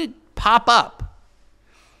 How did it pop up?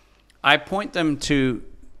 I point them to,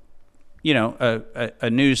 a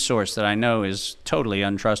news source that I know is totally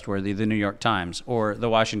untrustworthy, the New York Times or the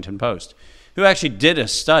Washington Post, who actually did a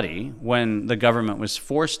study when the government was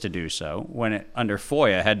forced to do so, when it, under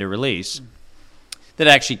FOIA, had to release, that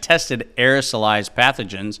actually tested aerosolized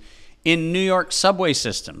pathogens in New York subway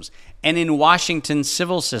systems and in Washington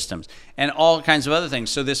civil systems and all kinds of other things.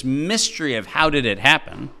 So this mystery of how did it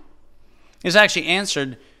happen is actually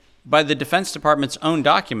answered by the Defense Department's own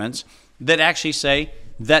documents that actually say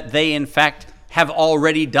that they, in fact, have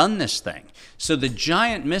already done this thing. So the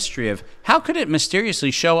giant mystery of how could it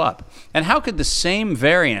mysteriously show up? And how could the same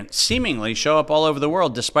variant seemingly show up all over the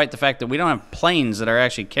world despite the fact that we don't have planes that are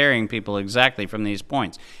actually carrying people exactly from these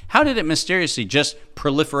points? How did it mysteriously just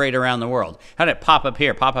proliferate around the world? How did it pop up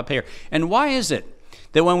here, pop up here? And why is it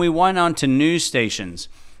that when we went on to news stations,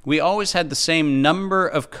 we always had the same number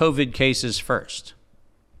of COVID cases first?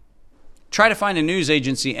 Try to find a news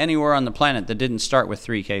agency anywhere on the planet that didn't start with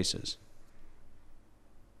 3 cases.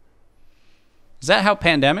 Is that how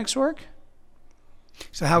pandemics work?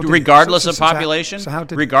 So how did regardless it, of population? So how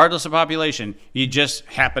did regardless of population, you just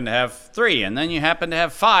happen to have 3, and then you happen to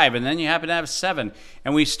have 5, and then you happen to have 7.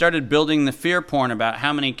 And we started building the fear porn about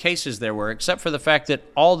how many cases there were, except for the fact that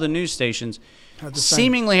all the news stations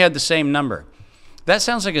seemingly had the same number. That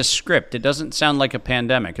sounds like a script. It doesn't sound like a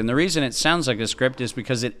pandemic. And the reason it sounds like a script is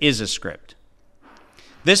because it is a script.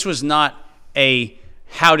 This was not a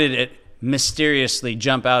how did it mysteriously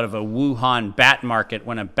jump out of a Wuhan bat market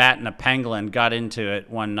when a bat and a pangolin got into it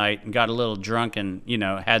one night and got a little drunk and,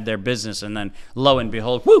 had their business, and then lo and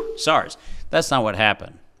behold, SARS. That's not what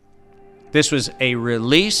happened. This was a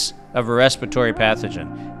release of a respiratory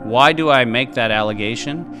pathogen. Why do I make that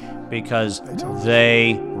allegation? Because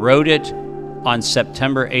they wrote it on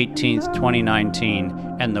September 18th,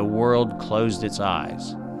 2019, and the world closed its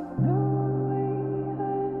eyes.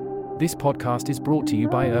 This podcast is brought to you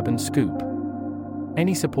by Urban Scoop.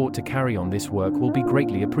 Any support to carry on this work will be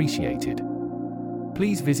greatly appreciated.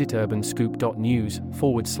 Please visit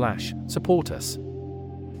urbanscoop.news/support us.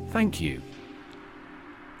 Thank you.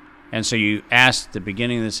 And so you asked at the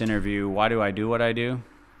beginning of this interview, why do I do what I do?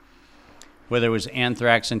 Whether it was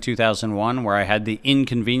anthrax in 2001, where I had the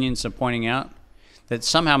inconvenience of pointing out that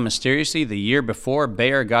somehow mysteriously the year before,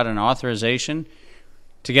 Bayer got an authorization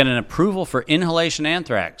to get an approval for inhalation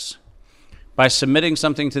anthrax by submitting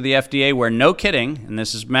something to the FDA where, no kidding, and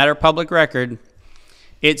this is matter of public record,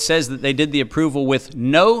 it says that they did the approval with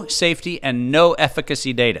no safety and no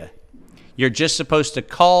efficacy data. You're just supposed to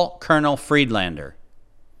call Colonel Friedlander.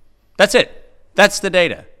 That's it. That's the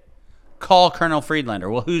data. Call Colonel Friedlander.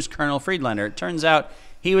 Well, who's Colonel Friedlander? It turns out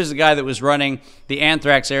he was the guy that was running the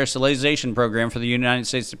anthrax aerosolization program for the United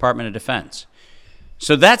States Department of Defense.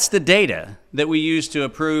 So that's the data that we used to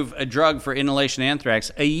approve a drug for inhalation anthrax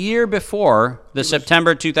a year before the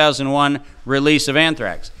September 2001 release of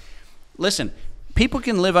anthrax. Listen, people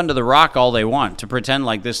can live under the rock all they want to pretend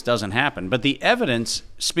like this doesn't happen, but the evidence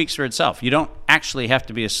speaks for itself. You don't actually have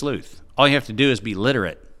to be a sleuth. All you have to do is be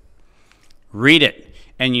literate. Read it,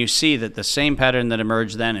 and you see that the same pattern that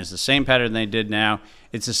emerged then is the same pattern they did now.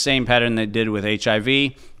 It's the same pattern they did with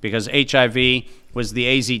HIV, because HIV was the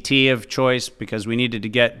AZT of choice because we needed to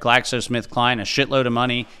get GlaxoSmithKline a shitload of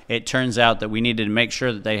money. It turns out that we needed to make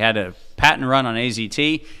sure that they had a patent run on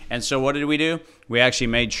AZT. And so what did we do? We actually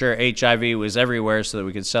made sure HIV was everywhere so that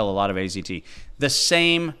we could sell a lot of AZT. The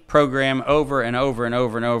same program over and over and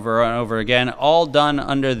over and over and over again, all done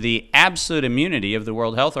under the absolute immunity of the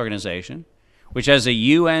World Health Organization, which as a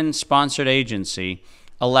UN-sponsored agency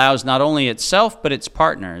allows not only itself but its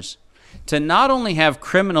partners to not only have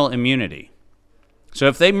criminal immunity. So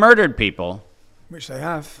if they murdered people, which they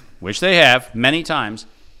have many times,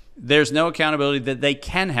 there's no accountability that they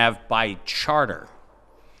can have by charter.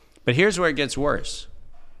 But here's where it gets worse.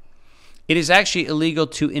 It is actually illegal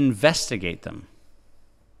to investigate them.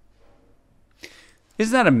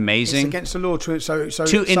 Isn't that amazing? It's against the law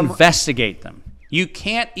to investigate them. You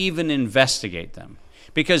can't even investigate them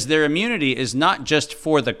because their immunity is not just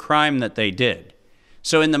for the crime that they did.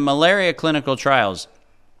 So in the malaria clinical trials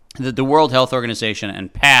that the World Health Organization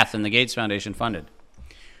and PATH and the Gates Foundation funded,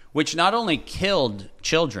 which not only killed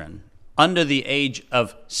children under the age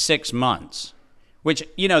of 6 months, which,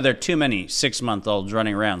 there are too many 6-month-olds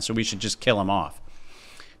running around, so we should just kill them off.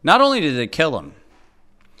 Not only did they kill them,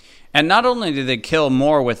 and not only did they kill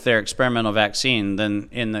more with their experimental vaccine than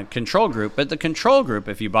in the control group, but the control group,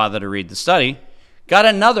 if you bother to read the study, got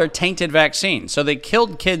another tainted vaccine. So they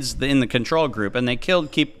killed kids in the control group, and they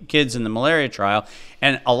killed kids in the malaria trial,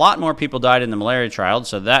 and a lot more people died in the malaria trial,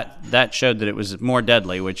 so that showed that it was more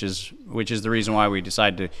deadly, which is the reason why we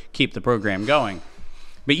decided to keep the program going.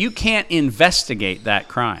 But you can't investigate that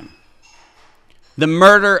crime. The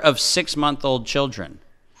murder of 6-month-old children,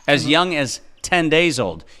 as young as 10 days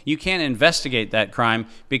old. You can't investigate that crime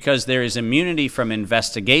because there is immunity from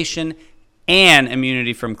investigation and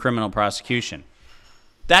immunity from criminal prosecution.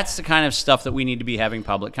 That's the kind of stuff that we need to be having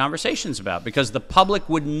public conversations about, because the public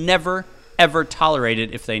would never, ever tolerate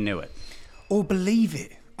it if they knew it. Or believe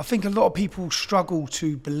it. I think a lot of people struggle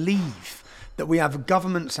to believe that we have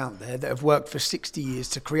governments out there that have worked for 60 years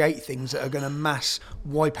to create things that are going to mass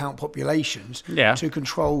wipe out populations to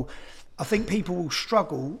control. I think people will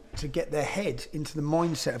struggle to get their head into the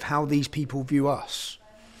mindset of how these people view us.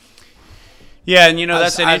 Yeah, and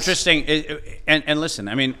that's an interesting. And listen,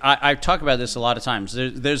 I mean, I talk about this a lot of times.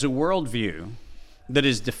 There's a worldview that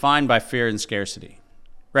is defined by fear and scarcity,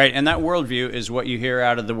 right? And that worldview is what you hear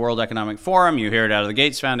out of the World Economic Forum. You hear it out of the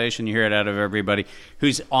Gates Foundation. You hear it out of everybody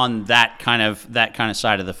who's on that kind of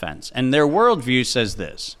side of the fence. And their worldview says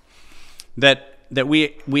this: that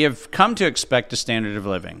we have come to expect a standard of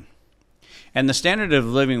living. And the standard of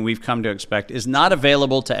living we've come to expect is not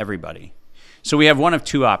available to everybody. So we have one of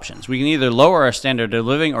two options. We can either lower our standard of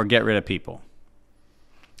living or get rid of people.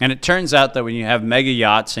 And it turns out that when you have mega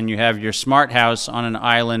yachts and you have your smart house on an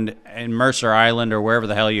island in Mercer Island, or wherever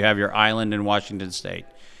the hell you have your island in Washington State,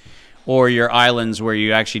 or your islands where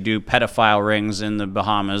you actually do pedophile rings in the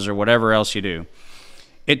Bahamas or whatever else you do,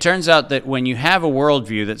 it turns out that when you have a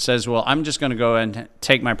worldview that says, well, I'm just going to go and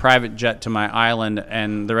take my private jet to my island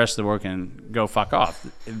and the rest of the world can go fuck off,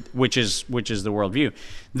 which is the worldview,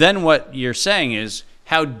 then what you're saying is,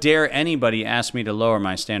 how dare anybody ask me to lower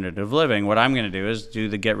my standard of living? What I'm going to do is do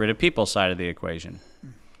the get rid of people side of the equation.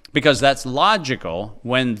 Because that's logical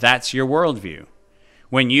when that's your worldview.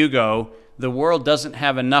 When you go, the world doesn't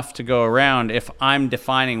have enough to go around if I'm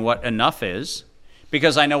defining what enough is,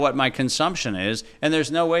 because I know what my consumption is, and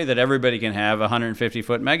there's no way that everybody can have a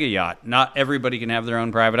 150-foot mega yacht. Not everybody can have their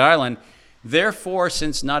own private island. Therefore,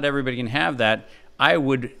 since not everybody can have that, I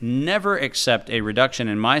would never accept a reduction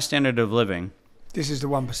in my standard of living. This is the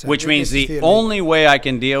 1%. Which means the only way I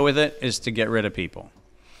can deal with it is to get rid of people.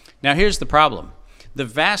 Now, here's the problem. The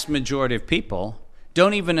vast majority of people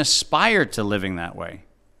don't even aspire to living that way,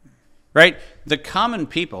 right? The common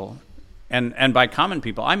people, and by common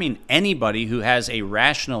people, I mean anybody who has a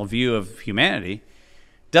rational view of humanity,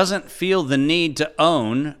 doesn't feel the need to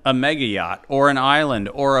own a mega yacht or an island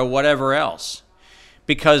or a whatever else.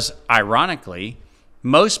 Because, ironically,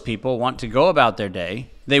 most people want to go about their day.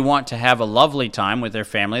 They want to have a lovely time with their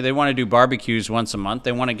family. They want to do barbecues once a month.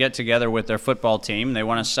 They want to get together with their football team. They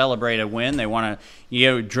want to celebrate a win. They want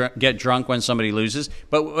to get drunk when somebody loses.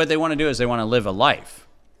 But what they want to do is they want to live a life.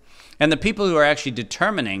 And the people who are actually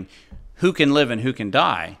determining who can live and who can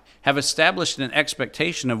die have established an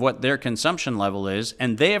expectation of what their consumption level is,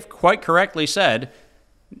 and they have quite correctly said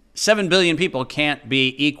 7 billion people can't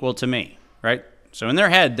be equal to me, right? So in their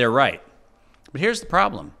head, they're right. But here's the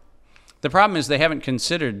problem. The problem is they haven't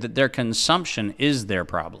considered that their consumption is their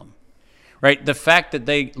problem, right? The fact that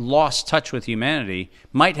they lost touch with humanity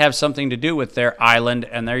might have something to do with their island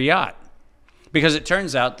and their yacht. Because it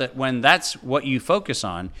turns out that when that's what you focus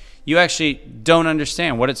on, you actually don't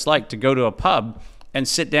understand what it's like to go to a pub and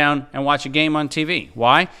sit down and watch a game on TV.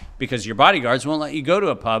 Why? Because your bodyguards won't let you go to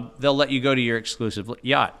a pub. They'll let you go to your exclusive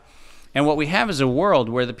yacht. And what we have is a world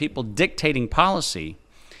where the people dictating policy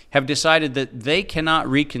have decided that they cannot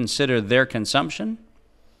reconsider their consumption,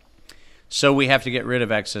 so we have to get rid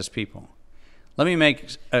of excess people. Let me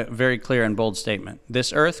make a very clear and bold statement.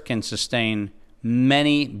 This earth can sustain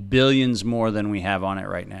many billions more than we have on it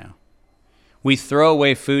right now. We throw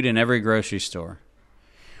away food in every grocery store.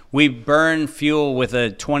 We burn fuel with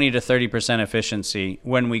a 20 to 30% efficiency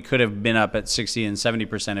when we could have been up at 60 and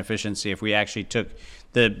 70% efficiency if we actually took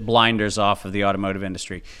the blinders off of the automotive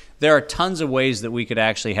industry. There are tons of ways that we could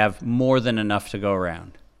actually have more than enough to go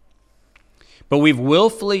around. But we've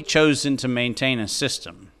willfully chosen to maintain a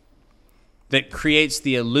system that creates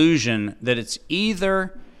the illusion that it's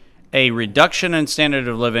either a reduction in standard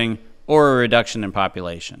of living or a reduction in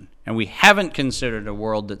population. And we haven't considered a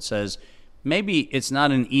world that says, maybe it's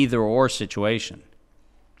not an either-or situation.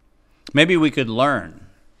 Maybe we could learn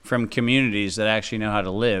from communities that actually know how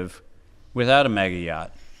to live without a mega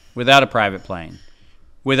yacht, without a private plane,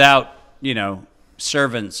 without,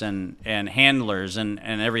 servants and handlers and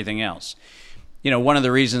everything else. One of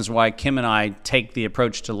the reasons why Kim and I take the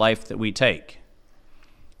approach to life that we take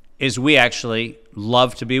is we actually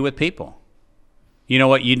love to be with people. You know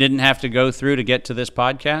what you didn't have to go through to get to this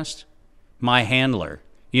podcast? My handler.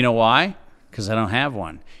 You know why? Because I don't have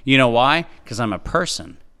one. You know why? Because I'm a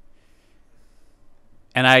person.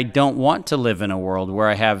 And I don't want to live in a world where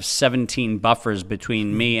I have 17 buffers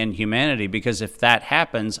between me and humanity, because if that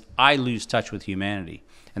happens, I lose touch with humanity.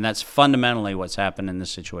 And that's fundamentally what's happened in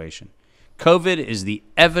this situation. COVID is the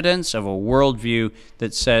evidence of a worldview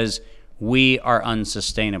that says we are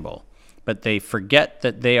unsustainable. But they forget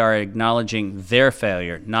that they are acknowledging their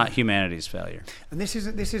failure, not humanity's failure. And this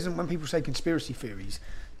isn't when people say conspiracy theories.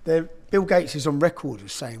 Bill Gates is on record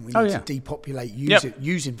as saying we need to depopulate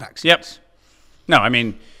using vaccines. Yep. No, I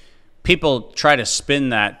mean, people try to spin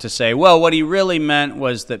that to say, well, what he really meant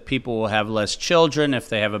was that people will have less children if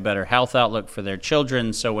they have a better health outlook for their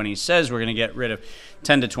children. So when he says we're going to get rid of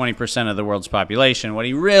 10 to 20% of the world's population, what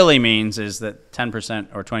he really means is that 10%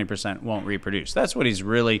 or 20% won't reproduce. That's what he's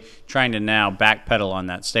really trying to now backpedal on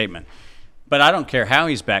that statement. But I don't care how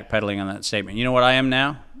he's backpedaling on that statement. You know what I am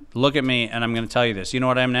now? Look at me, and I'm going to tell you this. You know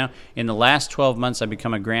what I am now? In the last 12 months, I've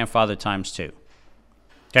become a grandfather times 2.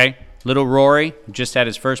 Okay? Little Rory just had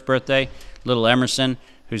his first birthday. Little Emerson,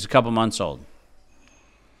 who's a couple months old.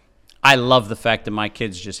 I love the fact that my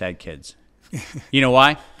kids just had kids. You know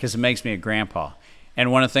why? Because it makes me a grandpa.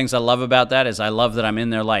 And one of the things I love about that is I love that I'm in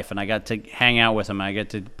their life, and I got to hang out with them. I get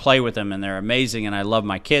to play with them, and they're amazing, and I love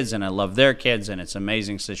my kids, and I love their kids, and it's an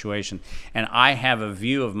amazing situation. And I have a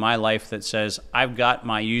view of my life that says I've got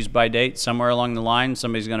my use-by date somewhere along the line.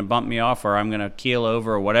 Somebody's going to bump me off, or I'm going to keel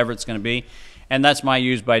over, or whatever it's going to be. And that's my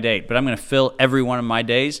use-by date. But I'm going to fill every one of my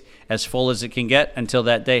days as full as it can get until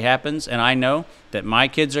that day happens. And I know that my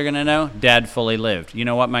kids are going to know Dad fully lived. You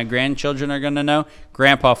know what my grandchildren are going to know?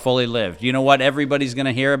 Grandpa fully lived. You know what everybody's going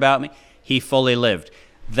to hear about me? He fully lived.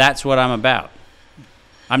 That's what I'm about.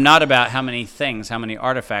 I'm not about how many things, how many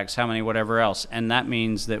artifacts, how many whatever else. And that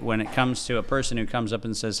means that when it comes to a person who comes up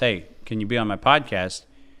and says, hey, can you be on my podcast?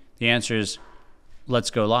 The answer is, let's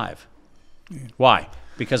go live. Yeah. Why?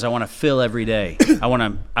 Because I want to fill every day. I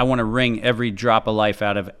want to wring every drop of life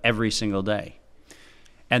out of every single day.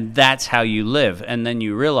 And that's how you live. And then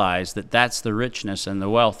you realize that that's the richness and the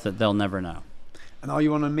wealth that they'll never know. And are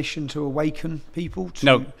you on a mission to awaken people?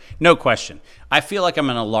 No question. I feel like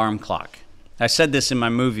I'm an alarm clock. I said this in my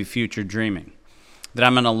movie Future Dreaming, that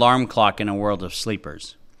I'm an alarm clock in a world of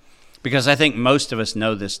sleepers. Because I think most of us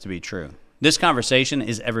know this to be true. This conversation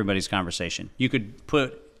is everybody's conversation. You could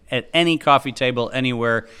put at any coffee table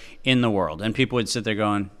anywhere in the world, and people would sit there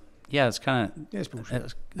going, yeah, it's kind of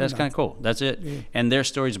that's kind of cool. That's it. Yeah. And their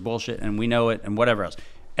story's bullshit, and we know it, and whatever else.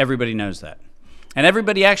 Everybody knows that. And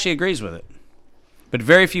everybody actually agrees with it. But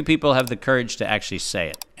very few people have the courage to actually say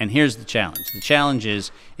it. And here's the challenge. The challenge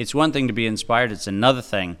is, it's one thing to be inspired, it's another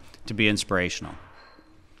thing to be inspirational.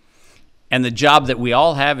 And the job that we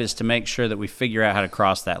all have is to make sure that we figure out how to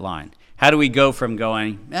cross that line. How do we go from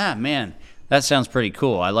going, man, that sounds pretty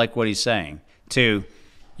cool, I like what he's saying, to,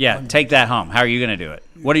 yeah, take that home. How are you going to do it?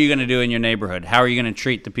 What are you going to do in your neighborhood? How are you going to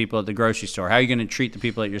treat the people at the grocery store? How are you going to treat the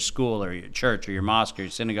people at your school or your church or your mosque or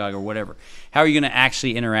your synagogue or whatever? How are you going to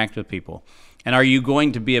actually interact with people? And are you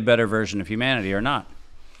going to be a better version of humanity or not?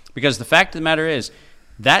 Because the fact of the matter is,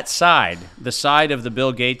 that side, the side of the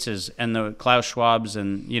Bill Gateses and the Klaus Schwabs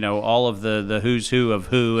and, all of the who's who of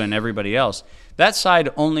who and everybody else, that side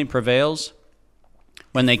only prevails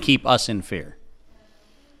when they keep us in fear.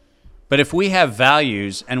 But if we have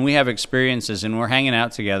values and we have experiences and we're hanging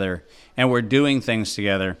out together and we're doing things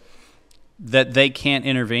together that they can't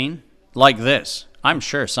intervene, like this, I'm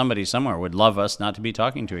sure somebody somewhere would love us not to be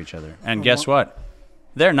talking to each other. And guess what?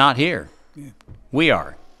 They're not here. Yeah. We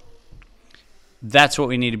are. That's what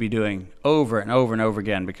we need to be doing over and over and over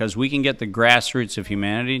again, because we can get the grassroots of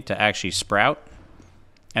humanity to actually sprout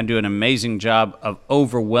and do an amazing job of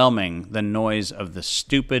overwhelming the noise of the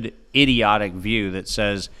stupid, idiotic view that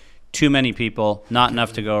says too many people, not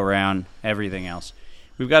enough to go around, everything else.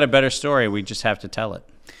 We've got a better story. We just have to tell it.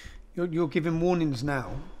 You're giving warnings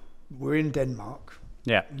now. We're in Denmark.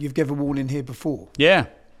 Yeah. You've given a warning here before. Yeah.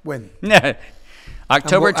 When?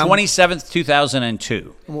 October 27th,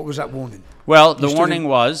 2002. And what was that warning? Well, the warning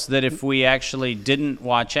was that if we actually didn't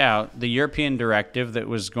watch out, the European directive that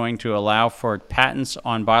was going to allow for patents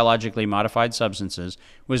on biologically modified substances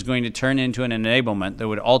was going to turn into an enablement that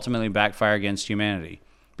would ultimately backfire against humanity.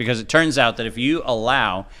 Because it turns out that if you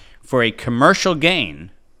allow for a commercial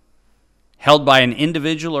gain held by an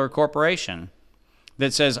individual or a corporation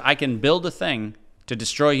that says, I can build a thing to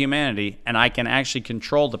destroy humanity, and I can actually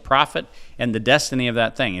control the profit and the destiny of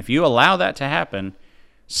that thing. If you allow that to happen,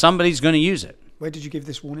 somebody's going to use it. Where did you give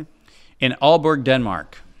this warning? In Aalborg,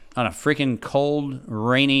 Denmark, on a freaking cold,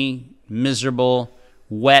 rainy, miserable,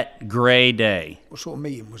 wet, gray day. What sort of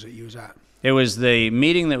meeting was it you was at? It was the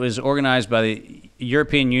meeting that was organized by the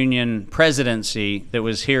European Union presidency that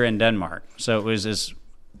was here in Denmark. So it was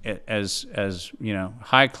as you know,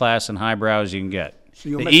 high class and highbrow as you can get. So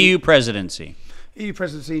you're the EU presidency. EU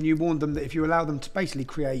presidency, and you warned them that if you allow them to basically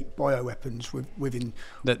create bioweapons within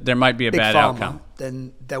that there might be a big bad pharma, outcome,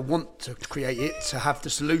 then they'll want to create it to have the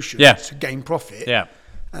solution to gain profit. Yeah.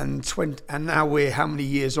 And now we're how many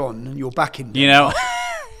years on, and you're back in. You know,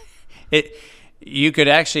 you could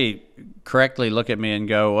actually correctly look at me and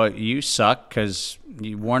go, "Well, you suck," because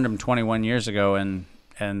you warned them 21 years ago, and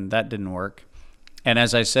that didn't work. And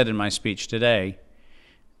as I said in my speech today,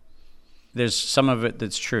 there's some of it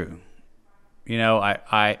that's true. You know,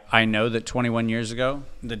 I know that 21 years ago,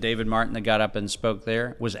 the David Martin that got up and spoke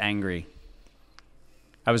there was angry.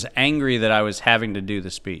 I was angry that I was having to do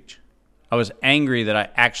the speech. I was angry that I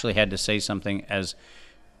actually had to say something as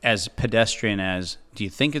pedestrian as, do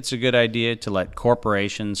you think it's a good idea to let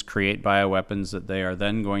corporations create bioweapons that they are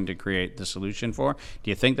then going to create the solution for?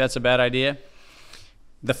 Do you think that's a bad idea?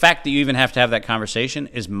 The fact that you even have to have that conversation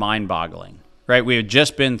is mind-boggling. Right, we had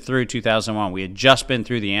just been through 2001. We had just been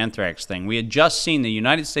through the anthrax thing. We had just seen the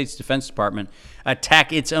United States Defense Department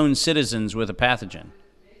attack its own citizens with a pathogen.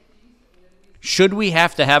 Should we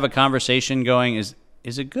have to have a conversation going, is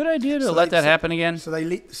it a good idea to let that happen again? So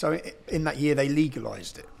in that year they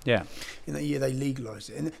legalized it. Yeah. In that year they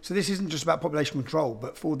legalized it. And so this isn't just about population control,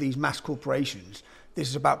 but for these mass corporations, this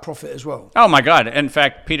is about profit as well. Oh, my God. In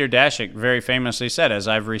fact, Peter Daszak very famously said, as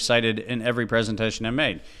I've recited in every presentation I've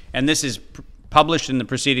made, and this is published in the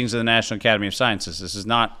Proceedings of the National Academy of Sciences. This is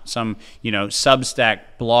not some, Substack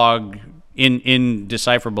blog in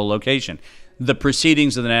indecipherable location. The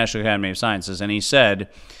Proceedings of the National Academy of Sciences. And he said,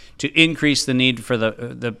 to increase the need for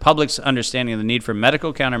the public's understanding of the need for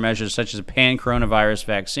medical countermeasures such as a pan-coronavirus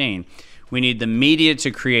vaccine, we need the media to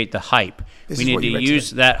create the hype. We need to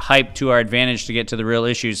use that hype to our advantage to get to the real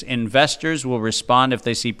issues. Investors will respond if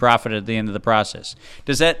they see profit at the end of the process.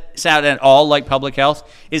 Does that sound at all like public health?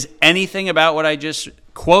 Is anything about what I just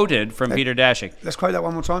quoted from Peter Daszak? Let's quote that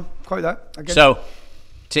one more time. Quote that again. So,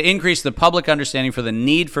 to increase the public understanding for the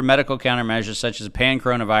need for medical countermeasures such as a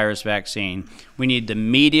pan-coronavirus vaccine, we need the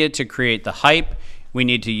media to create the hype. We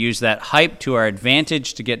need to use that hype to our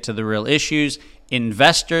advantage to get to the real issues.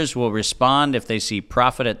 Investors will respond if they see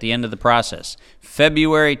profit at the end of the process.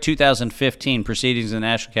 February 2015, Proceedings of the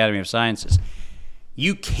National Academy of Sciences.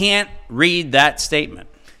 You can't read that statement.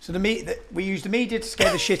 So we use the media to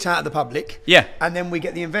scare the shit out of the public. Yeah. And then we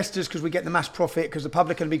get the investors because we get the mass profit because the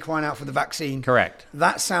public are going to be crying out for the vaccine. Correct.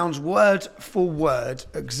 That sounds word for word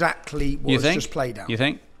exactly what was just played out. You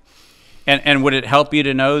think? And would it help you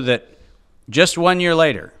to know that just 1 year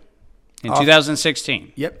later, in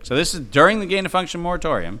 2016. Yep. So this is during the gain-of-function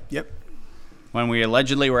moratorium. Yep. When we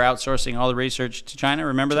allegedly were outsourcing all the research to China.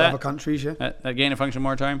 Remember to that? Other countries, yeah. That gain-of-function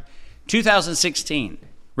moratorium. 2016,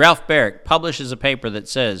 Ralph Baric publishes a paper that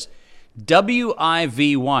says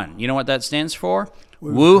WIV1. You know what that stands for?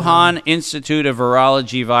 Wuhan Institute of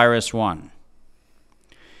Virology Virus 1.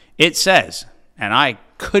 It says, and I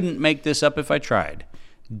couldn't make this up if I tried,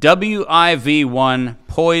 WIV1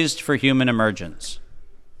 poised for human emergence.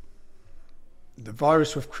 The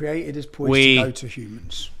virus we've created is poised to go to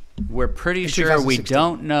humans. We're pretty sure we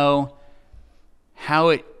don't know how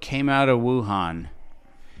it came out of Wuhan,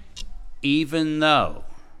 even though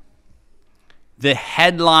the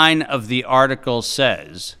headline of the article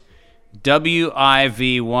says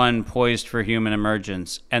WIV1 poised for human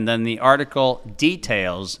emergence, and then the article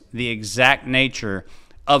details the exact nature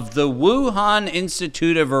of the Wuhan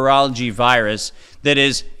Institute of Virology virus that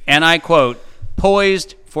is, and I quote,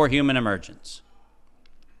 poised for human emergence.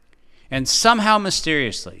 And somehow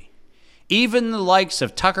mysteriously, even the likes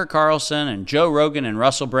of Tucker Carlson and Joe Rogan and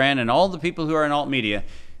Russell Brand and all the people who are in alt media,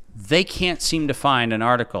 they can't seem to find an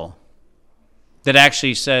article that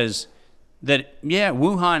actually says that, yeah,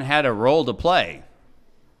 Wuhan had a role to play.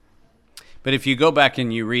 But if you go back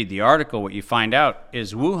and you read the article, what you find out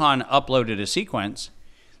is Wuhan uploaded a sequence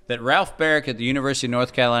that Ralph Baric at the University of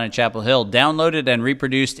North Carolina, Chapel Hill, downloaded and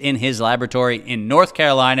reproduced in his laboratory in North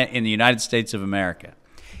Carolina in the United States of America.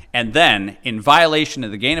 And then, in violation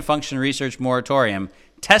of the gain-of-function research moratorium,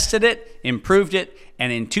 tested it, improved it,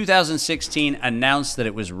 and in 2016 announced that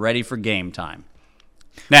it was ready for game time.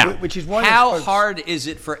 Now, which is why how hard is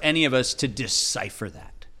it for any of us to decipher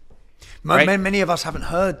that? Right? Many of us haven't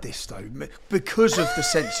heard this though, because of the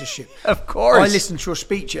censorship. Of course. I listened to your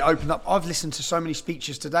speech. It opened up. I've listened to so many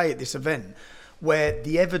speeches today at this event where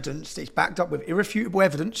the evidence is backed up with irrefutable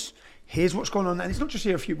evidence. Here's what's going on, and it's not just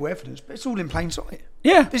irrefutable evidence, but it's all in plain sight.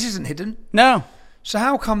 Yeah. This isn't hidden. No. So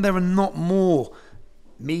how come there are not more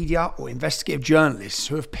media or investigative journalists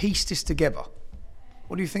who have pieced this together?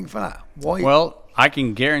 What do you think for that? Why? Well, I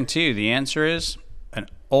can guarantee you the answer is an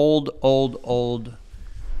old,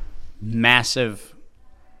 massive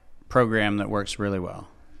program that works really well.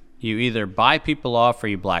 You either buy people off or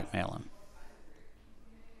you blackmail them.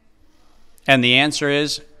 And the answer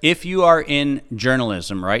is, if you are in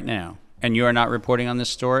journalism right now and you are not reporting on this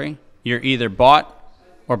story, you're either bought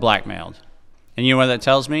or blackmailed. And you know what that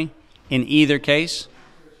tells me? In either case,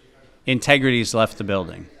 integrity's left the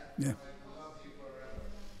building. Yeah.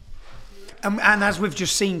 And as we've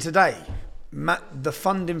just seen today, the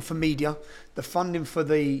funding for media, the funding for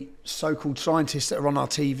the so-called scientists that are on our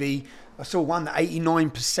TV, I saw one that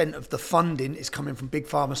 89% of the funding is coming from big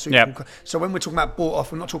pharmaceutical. Yep. So when we're talking about bought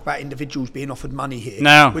off, we're not talking about individuals being offered money here.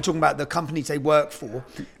 No. We're talking about the companies they work for,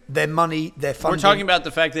 their money, their funding. We're talking about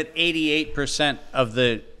the fact that 88% of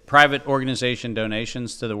the private organization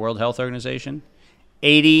donations to the World Health Organization,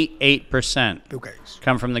 88% Bill Gates.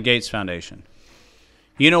 come from the Gates Foundation.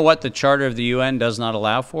 You know what the Charter of the UN does not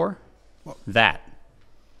allow for? What? That.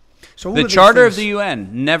 So all The of these Charter of things- the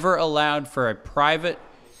UN never allowed for a private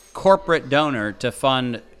corporate donor to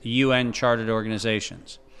fund UN chartered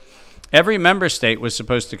organizations. Every member state was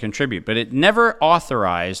supposed to contribute, but it never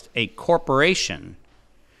authorized a corporation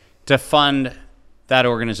to fund that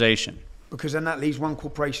organization. Because then that leaves one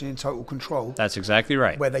corporation in total control, That's exactly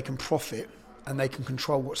right. where they can profit and they can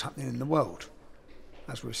control what's happening in the world,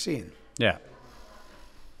 as we're seeing. Yeah.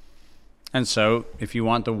 And so, if you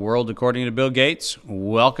want the world according to Bill Gates,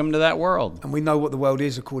 welcome to that world. And we know what the world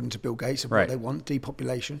is according to Bill Gates of Right. what they want: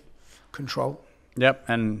 depopulation, control. Yep,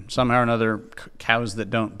 and somehow or another, cows that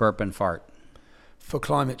don't burp and fart. For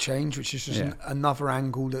climate change, which is just Yeah. another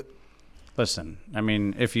angle that. Listen, I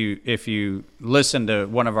mean, if you listen to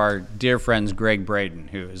one of our dear friends, Greg Braden,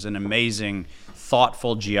 who is an amazing,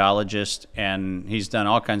 thoughtful geologist, and he's done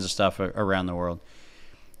all kinds of stuff around the world.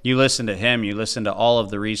 You listen to him, you listen to all of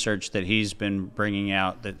the research that he's been bringing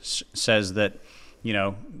out that says that, you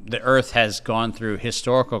know, the Earth has gone through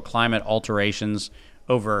historical climate alterations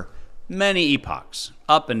over many epochs,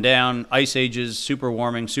 up and down, ice ages, super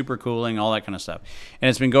warming, super cooling, all that kind of stuff. And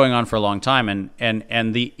it's been going on for a long time.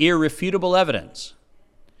 And the irrefutable evidence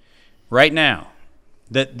right now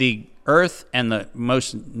that the Earth and the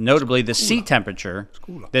most notably the sea temperature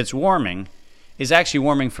that's warming is actually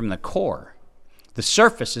warming from the core. The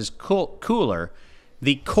surface is cooler.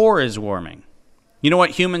 The core is warming. You know what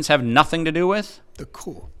humans have nothing to do with? The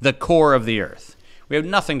core. The core of the Earth. We have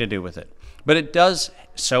nothing to do with it. But it does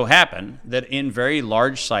so happen that in very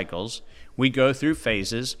large cycles, we go through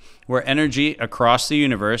phases where energy across the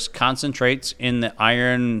universe concentrates in the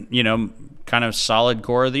iron, kind of solid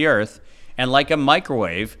core of the Earth. And like a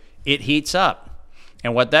microwave, it heats up.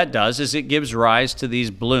 And what that does is it gives rise to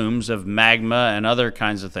these blooms of magma and other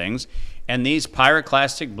kinds of things. And these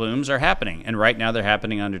pyroclastic blooms are happening. And right now they're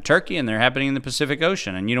happening under Turkey and they're happening in the Pacific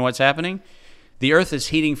Ocean. And you know what's happening? The Earth is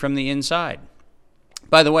heating from the inside.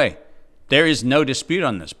 By the way, there is no dispute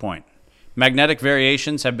on this point. Magnetic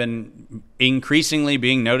variations have been increasingly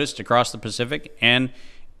being noticed across the Pacific and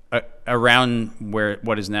around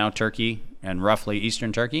what is now Turkey and roughly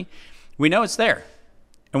eastern Turkey. We know it's there.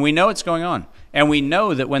 And we know it's going on. And we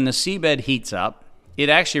know that when the seabed heats up, it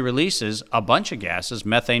actually releases a bunch of gases,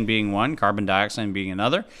 methane being one, carbon dioxide being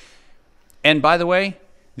another. And by the way,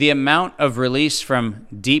 the amount of release from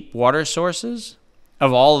deep water sources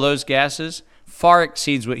of all of those gases far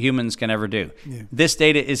exceeds what humans can ever do. Yeah. This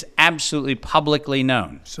data is absolutely publicly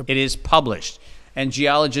known. It is published. And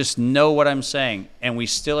geologists know what I'm saying. And we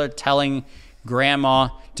still are telling grandma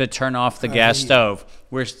to turn off the gas stove.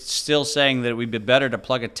 We're still saying that it would be better to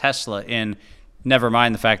plug a Tesla in. Never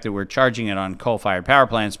mind the fact that we're charging it on coal-fired power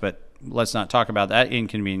plants, but let's not talk about that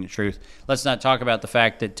inconvenient truth. Let's not talk about the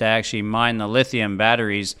fact that to actually mine the lithium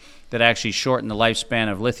batteries that actually shorten the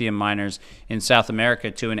lifespan of lithium miners in South America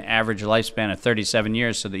to an average lifespan of 37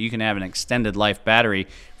 years so that you can have an extended life battery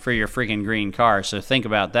for your freaking green car. So think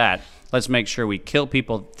about that. Let's make sure we kill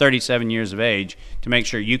people 37 years of age to make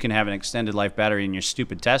sure you can have an extended life battery in your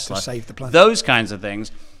stupid Tesla. To save the planet. Those kinds of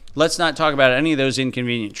things. Let's not talk about any of those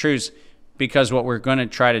inconvenient truths, because what we're going to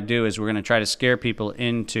try to do is we're going to try to scare people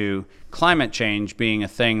into climate change being a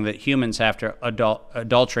thing that humans have to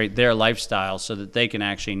adulterate their lifestyle so that they can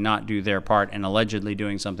actually not do their part and allegedly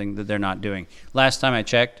doing something that they're not doing. Last time I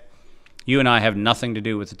checked, You and I have nothing to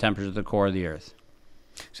do with the temperature of the core of the Earth.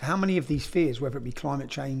 So how many of these fears, whether it be climate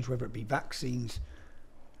change, whether it be vaccines,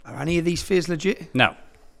 are any of these fears legit? No.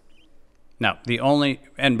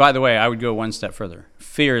 And by the way, I would go one step further.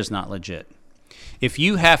 Fear is not legit. If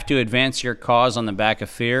you have to advance your cause on the back of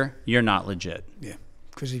fear, you're not legit. Yeah.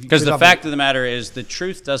 Because the fact of the matter is the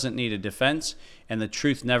truth doesn't need a defense, and the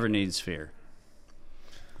truth never needs fear.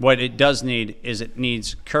 What it does need is it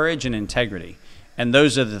needs courage and integrity. And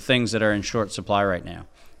those are the things that are in short supply right now.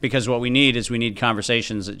 Because what we need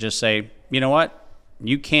conversations that just say, you know what?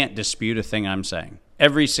 You can't dispute a thing I'm saying.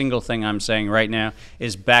 Every single thing I'm saying right now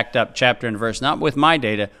is backed up chapter and verse, not with my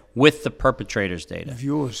data, with the perpetrator's data. Of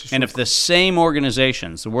yours. And if the same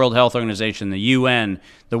organizations, the World Health Organization, the UN,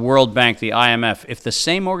 the World Bank, the IMF, if the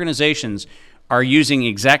same organizations are using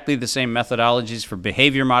exactly the same methodologies for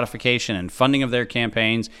behavior modification and funding of their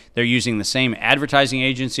campaigns, they're using the same advertising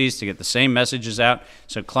agencies to get the same messages out.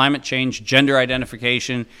 So climate change, gender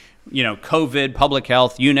identification, COVID, public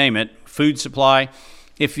health, you name it, food supply.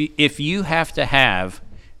 If you have to have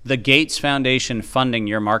the Gates Foundation funding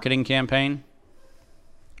your marketing campaign,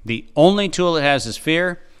 the only tool it has is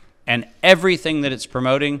fear, and everything that it's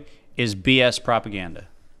promoting is BS propaganda,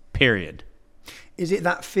 period. Is it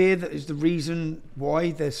that fear that is the reason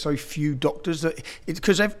why there's so few doctors?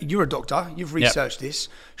 Because you're a doctor, you've researched this.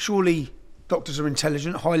 Surely doctors are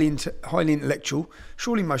intelligent, highly intellectual.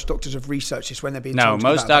 Surely most doctors have researched this when they're being told. No,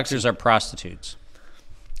 most doctors are prostitutes.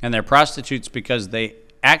 And they're prostitutes because they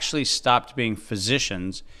actually stopped being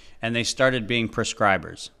physicians and they started being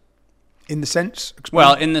prescribers. In the sense?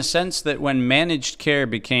 Well, in the sense that when managed care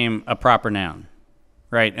became a proper noun,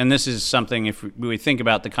 right? And this is something, if we think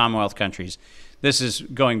about the Commonwealth countries, this is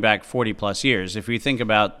going back 40 plus years. If we think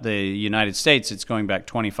about the United States, it's going back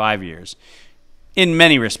 25 years. In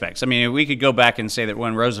many respects. I mean, we could go back and say that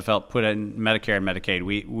when Roosevelt put in Medicare and Medicaid,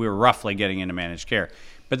 we were roughly getting into managed care.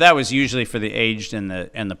 But that was usually for the aged and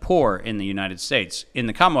the poor in the United States. In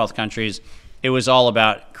the Commonwealth countries, it was all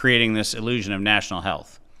about creating this illusion of national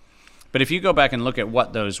health. But if you go back and look at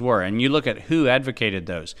what those were, and you look at who advocated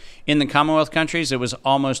those, in the Commonwealth countries, it was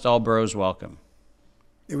almost all Burroughs Wellcome.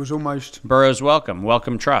 It was almost... Burroughs Wellcome,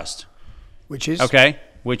 Wellcome Trust. Which is? Okay,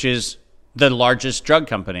 which is the largest drug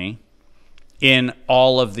company in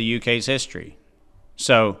all of the UK's history.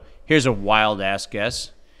 So here's a wild-ass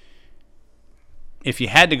guess. If you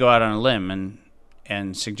had to go out on a limb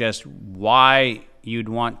and suggest why you'd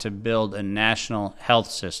want to build a national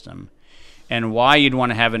health system and why you'd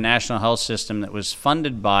want to have a national health system that was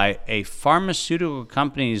funded by a pharmaceutical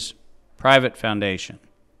company's private foundation,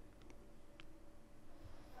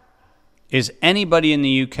 is anybody in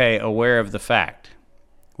the UK aware of the fact,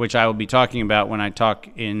 which I will be talking about when I talk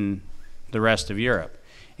in the rest of Europe,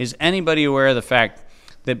 is anybody aware of the fact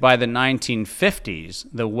that by the 1950s,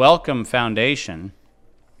 the Wellcome Foundation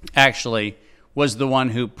actually was the one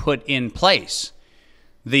who put in place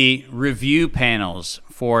the review panels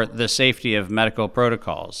for the safety of medical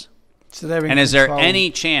protocols? So they're in and is there control.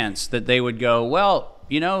 any chance that they would go, well,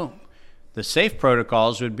 the safe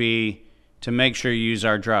protocols would be to make sure you use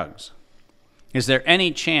our drugs? Is there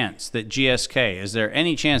any chance that GSK, is there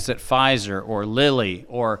any chance that Pfizer or Lilly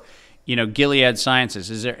or Gilead Sciences,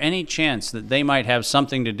 is there any chance that they might have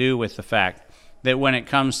something to do with the fact that when it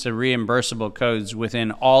comes to reimbursable codes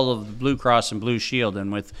within all of the Blue Cross and Blue Shield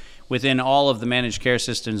and within all of the managed care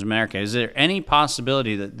systems in America, is there any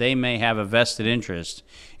possibility that they may have a vested interest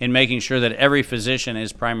in making sure that every physician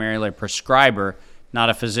is primarily a prescriber, not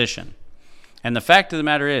a physician? And the fact of the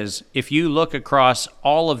matter is, if you look across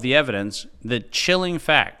all of the evidence, the chilling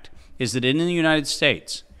fact is that in the United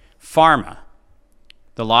States, pharma,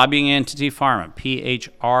 the lobbying entity pharma,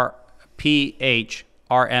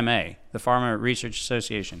 PHRMA, the Pharma Research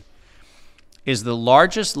Association, is the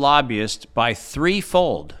largest lobbyist by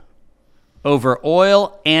threefold over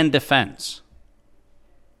oil and defense.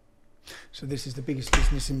 So this is the biggest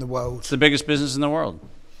business in the world. It's the biggest business in the world.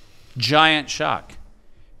 Giant shock.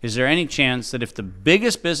 Is there any chance that if the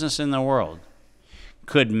biggest business in the world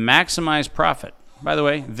could maximize profit, by the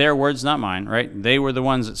way, their words, not mine, right? They were the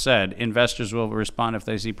ones that said investors will respond if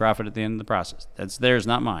they see profit at the end of the process. That's theirs,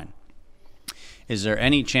 not mine. Is there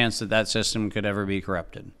any chance that that system could ever be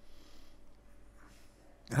corrupted?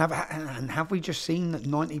 Have we just seen that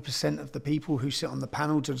 90% of the people who sit on the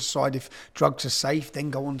panel to decide if drugs are safe then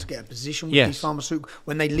go on to get a position with these pharmaceuticals?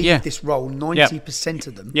 When they leave this role, 90%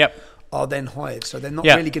 of them are then hired. So they're not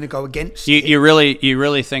really going to go against it. You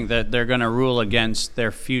really think that they're going to rule against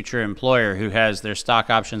their future employer who has their stock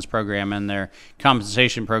options program and their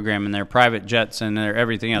compensation program and their private jets and their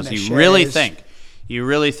everything else? You really think You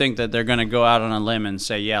really think that they're going to go out on a limb and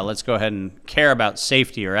say, yeah, let's go ahead and care about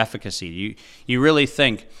safety or efficacy? You really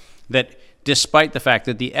think that despite the fact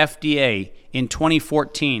that the FDA in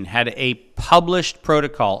 2014 had a published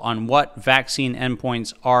protocol on what vaccine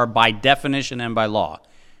endpoints are by definition and by law,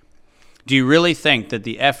 do you really think that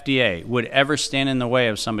the FDA would ever stand in the way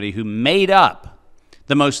of somebody who made up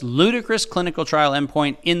the most ludicrous clinical trial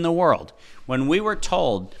endpoint in the world when we were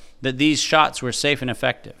told that these shots were safe and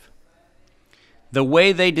effective? The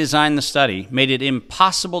way they designed the study made it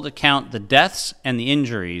impossible to count the deaths and the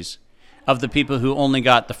injuries of the people who only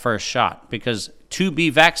got the first shot, because to be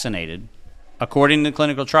vaccinated, according to the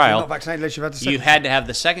clinical trial, You're not vaccinated unless you've had the second you had to have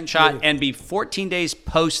the second shot and be 14 days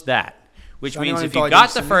post that, which So means anyone if who you died got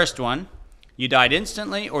instantly? the first one, you died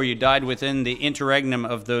instantly, or you died within the interregnum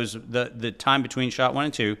of the time between shot 1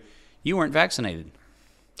 and 2, you weren't vaccinated.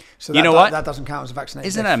 So You know what? That doesn't count as a vaccinated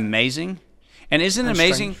Isn't death. that amazing? And isn't it And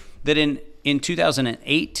amazing strange. that in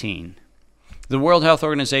 2018, the World Health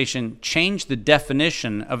Organization changed the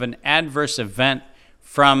definition of an adverse event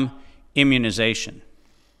from immunization?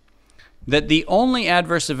 That the only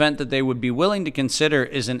adverse event that they would be willing to consider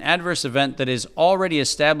is an adverse event that is already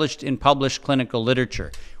established in published clinical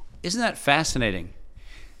literature. Isn't that fascinating?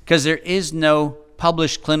 Because there is no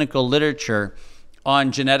published clinical literature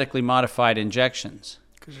on genetically modified injections.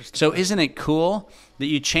 So isn't it cool that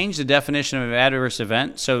you change the definition of an adverse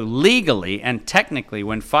event? So legally and technically,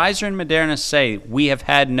 when Pfizer and Moderna say we have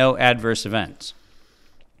had no adverse events,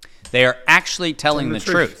 they are actually telling the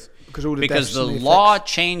truth. Because the law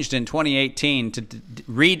changed in 2018 to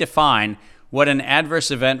redefine what an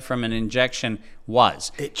adverse event from an injection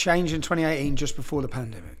was. It changed in 2018, just before the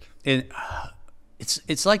pandemic.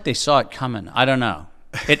 It's like they saw it coming. I don't know.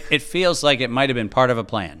 It feels like it might have been part of a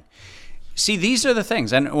plan. See, these are the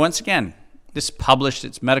things. And once again, this is published.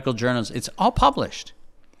 It's medical journals. It's all published.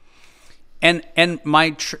 And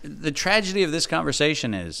the tragedy of this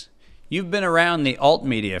conversation is you've been around the alt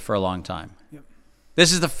media for a long time. Yep.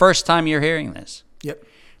 This is the first time you're hearing this. Yep.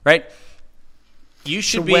 Right? You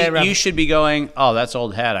should be going, oh, that's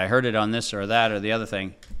old hat. I heard it on this or that or the other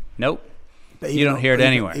thing. Nope. But You don't hear it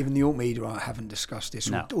anywhere. Even the alt media haven't discussed this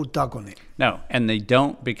or dug on it. No, and they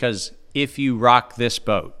don't, because if you rock this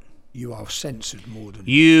boat, You are censored more than...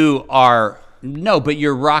 but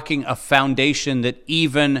you're rocking a foundation that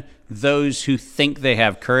even those who think they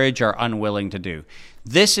have courage are unwilling to do.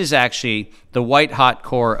 This is actually the white hot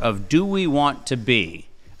core of, do we want to be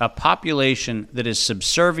a population that is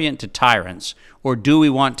subservient to tyrants, or do we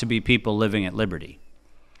want to be people living at liberty?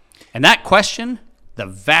 And that question, the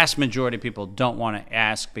vast majority of people don't want to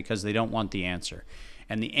ask because they don't want the answer.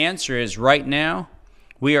 And the answer is, right now,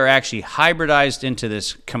 we are actually hybridized into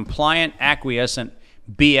this compliant, acquiescent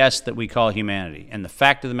BS that we call humanity. And the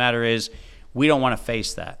fact of the matter is, we don't want to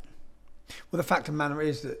face that. Well, the fact of the matter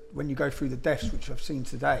is that when you go through the deaths, which I've seen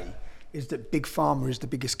today, is that Big Pharma is the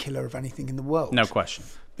biggest killer of anything in the world. No question.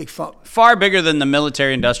 Big Pharma. Far bigger than the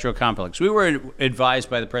military-industrial complex. We were advised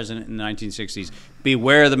by the president in the 1960s,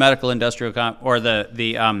 beware the medical industrial that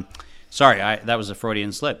was a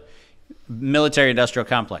Freudian slip. Military-industrial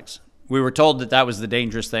complex. We were told that was the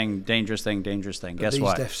dangerous thing. But Guess these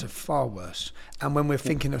what? deaths are far worse. And when we're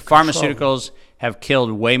thinking of Pharmaceuticals have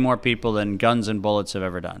killed way more people than guns and bullets have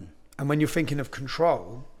ever done. And when you're thinking of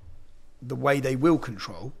control, the way they will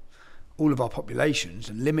control all of our populations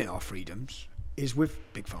and limit our freedoms is with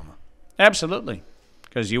Big Pharma. Absolutely.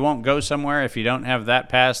 Because you won't go somewhere if you don't have that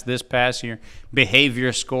pass, this pass, your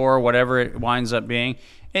behavior score, whatever it winds up being.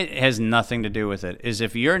 It has nothing to do with it. Is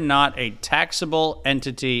if you're not a taxable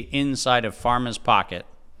entity inside of pharma's pocket,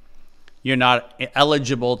 you're not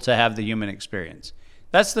eligible to have the human experience.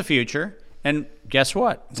 That's the future. And guess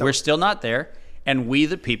what? We're still not there. And we,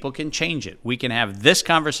 the people, can change it. We can have this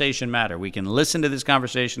conversation matter. We can listen to this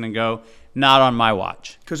conversation and go, not on my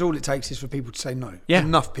watch. Because all it takes is for people to say no. Yeah.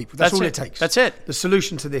 Enough people. That's all it. it takes. That's it. The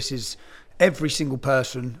solution to this is every single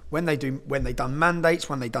person, when they done mandates,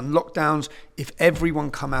 when they done lockdowns, if everyone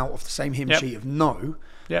come out of the same hymn sheet of no,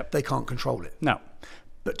 they can't control it. No.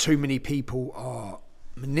 But too many people are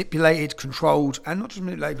manipulated, controlled, and not just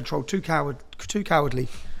manipulated, controlled, too cowardly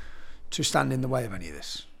to stand in the way of any of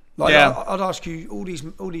this. I'd ask you, all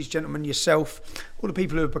these gentlemen, yourself, all the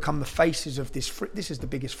people who have become the faces of this. This is the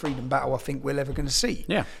biggest freedom battle I think we're ever going to see.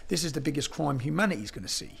 Yeah. This is the biggest crime humanity's going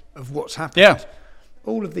to see of what's happened. Yeah.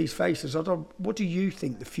 All of these faces. What do you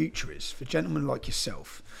think the future is for gentlemen like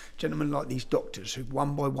yourself, gentlemen like these doctors who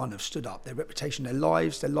one by one have stood up, their reputation, their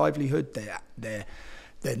lives, their livelihood,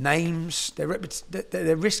 their names,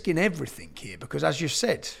 they're risking everything here because, as you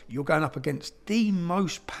said, you're going up against the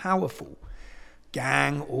most powerful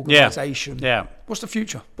gang, organisation. Yeah. What's the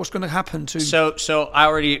future? What's going to happen to... So I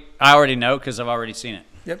already know because I've already seen it.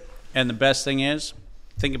 Yep. And the best thing is,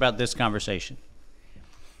 think about this conversation.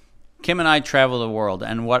 Kim and I travel the world,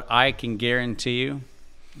 and what I can guarantee you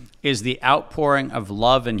is the outpouring of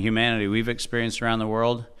love and humanity we've experienced around the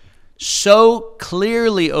world so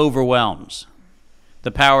clearly overwhelms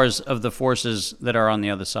the powers of the forces that are on the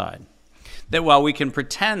other side. That while we can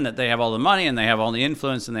pretend that they have all the money and they have all the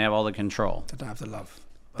influence and they have all the control, They don't have the love.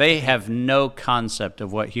 they have no concept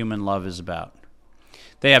of what human love is about.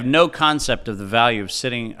 They have no concept of the value of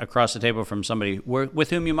sitting across the table from somebody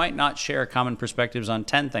with whom you might not share common perspectives on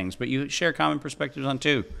 10 things, but you share common perspectives on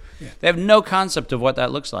 2. Yeah. They have no concept of what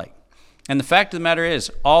that looks like. And the fact of the matter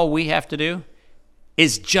is, all we have to do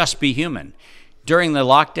is just be human. During the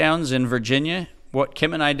lockdowns in Virginia, what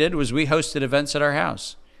Kim and I did was we hosted events at our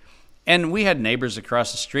house. And we had neighbors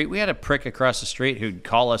across the street. We had a prick across the street who'd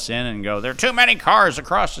call us in and go, there are too many cars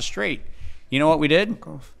across the street. You know what we did?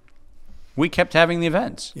 We kept having the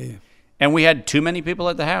events. Yeah. And we had too many people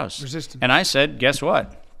at the house. Resistance. And I said, guess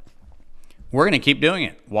what? We're going to keep doing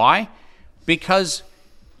it. Why? Because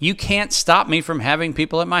you can't stop me from having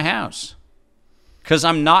people at my house. Because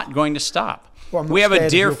I'm not going to stop. Well, we have a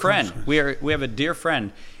dear friend. We have a dear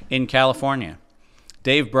friend in California.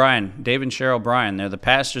 Dave and Cheryl Bryan. They're the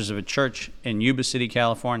pastors of a church in Yuba City,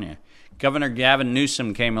 California. Governor Gavin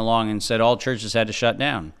Newsom came along and said all churches had to shut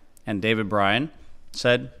down. And David Bryan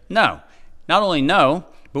said, no. Not only no,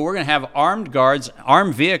 but we're going to have armed guards,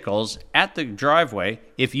 armed vehicles at the driveway.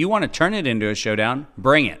 If you want to turn it into a showdown,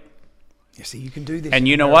 bring it. You see, you can do this. And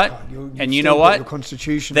you know what? And you know what? Your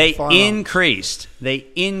constitution. They increased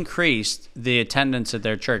the attendance at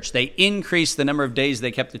their church. They increased the number of days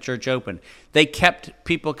they kept the church open. They kept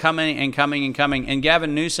people coming and coming and coming. And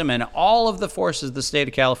Gavin Newsom and all of the forces of the state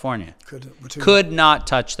of California could not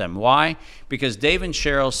touch them. Why? Because Dave and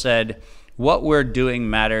Cheryl said, what we're doing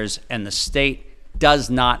matters, and the state does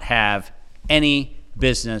not have any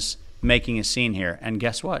business making a scene here. And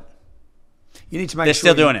guess what? You need to make They're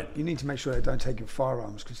sure still doing it. You need to make sure they don't take your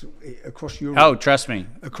firearms, because across Europe. Oh, trust me.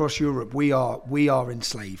 Across Europe, we are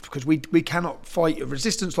enslaved, because we cannot fight a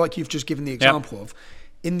resistance like you've just given the example of.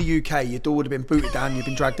 In the UK, your door would have been booted down, you've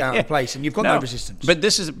been dragged out of place, and you've got no resistance.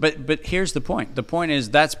 But here's the point. The point is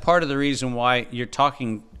that's part of the reason why you're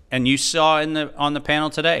talking, and you saw on the panel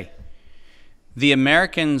today, the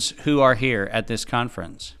Americans who are here at this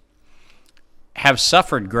conference have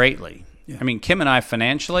suffered greatly. Yeah. I mean, Kim and I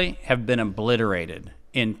financially have been obliterated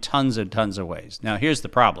in tons of ways. Now, here's the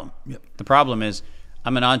problem. Yep. The problem is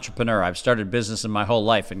I'm an entrepreneur. I've started business in my whole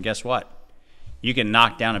life, and guess what? You can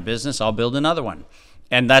knock down a business, I'll build another one.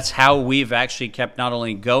 And that's how we've actually kept not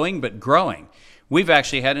only going, but growing. We've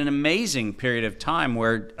actually had an amazing period of time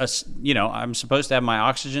where, I'm supposed to have my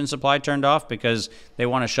oxygen supply turned off because they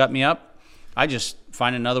want to shut me up. I just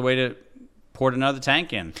find another way to pour another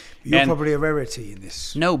tank in. You're probably a rarity in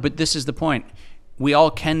this. No, but this is the point. We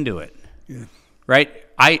all can do it. Yeah. Right?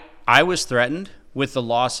 I was threatened with the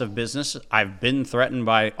loss of business. I've been threatened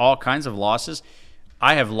by all kinds of losses.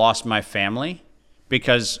 I have lost my family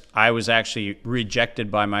because I was actually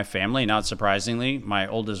rejected by my family. Not surprisingly, my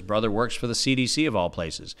oldest brother works for the CDC of all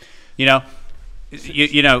places. But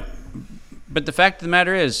the fact of the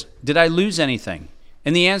matter is, did I lose anything?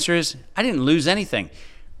 And the answer is, I didn't lose anything.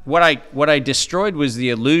 What I destroyed was the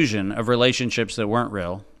illusion of relationships that weren't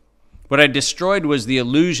real. What I destroyed was the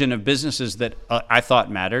illusion of businesses that I thought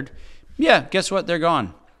mattered. Yeah, guess what? They're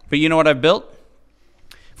gone. But you know what I've built?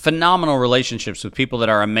 Phenomenal relationships with people that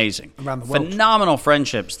are amazing. Around the world. Phenomenal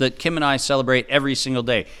friendships that Kim and I celebrate every single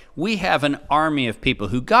day. We have an army of people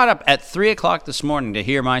who got up at 3 o'clock this morning to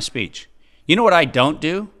hear my speech. You know what I don't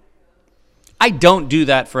do? I don't do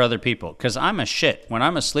that for other people because I'm a shit. When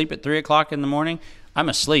I'm asleep at 3 o'clock in the morning, I'm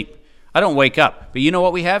asleep. I don't wake up. But you know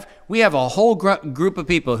what we have? We have a whole group of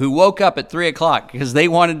people who woke up at 3 o'clock because they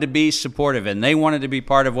wanted to be supportive and they wanted to be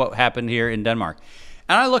part of what happened here in Denmark.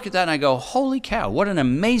 And I look at that and I go, holy cow, what an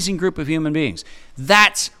amazing group of human beings.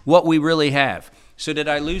 That's what we really have. So did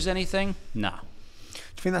I lose anything? No. Do you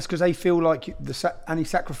think that's because they feel like any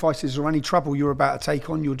sacrifices or any trouble you're about to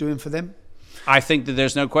take on, you're doing for them? I think that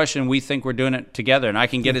there's no question we think we're doing it together, and I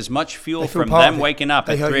can get as much fuel from them waking up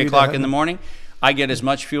at 3 o'clock in the morning. I get as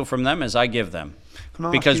much fuel from them as I give them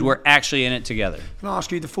because we're actually in it together. Can I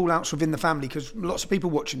ask you the fallouts within the family? Because lots of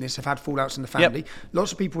people watching this have had fallouts in the family. Yep.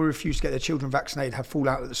 Lots of people who refuse to get their children vaccinated have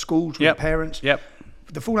fallout at the schools with the parents. Yep.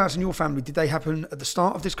 The fallouts in your family, did they happen at the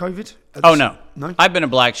start of this COVID? No. No? I've been a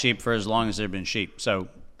black sheep for as long as there have been sheep, so...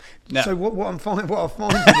 No. So what I'm finding is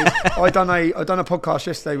I done a podcast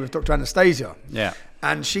yesterday with Dr. Anastasia. Yeah.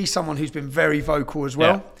 And she's someone who's been very vocal as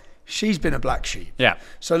well. she's been a black sheep. Yeah.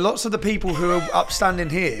 So lots of the people who are upstanding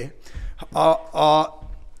here are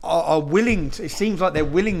willing to, it seems like they're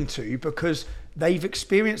willing to, because they've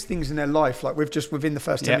experienced things in their life. Like within the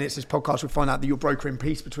first 10 minutes of this podcast, we'll find out that you're brokering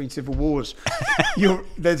peace between civil wars.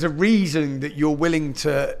 There's a reason that you're willing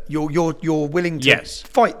to Yes.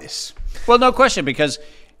 fight this. Well, no question, because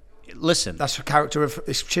listen, That's a character of,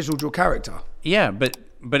 it's chiseled your character. yeah,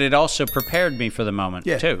 but it also prepared me for the moment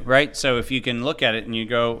too, right? So if you can look at it and you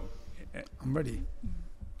go, I'm ready.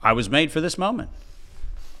 I was made for this moment.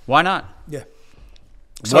 Why not? Yeah.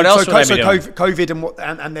 What else would I be doing?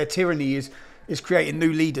 COVID and their tyranny is creating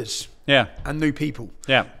new leaders. Yeah. And new people.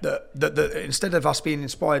 Yeah. That instead of us being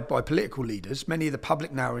inspired by political leaders, many of the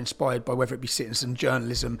public now are inspired by whether it be citizen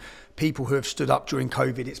journalism, people who have stood up during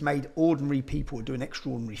COVID. It's made ordinary people doing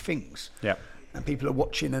extraordinary things. Yeah. And people are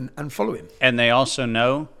watching and following. And they also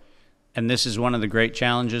know, and this is one of the great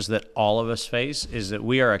challenges that all of us face, is that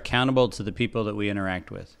we are accountable to the people that we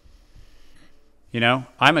interact with. You know,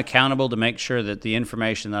 I'm accountable to make sure that the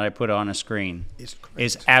information that I put on a screen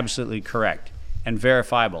is absolutely correct and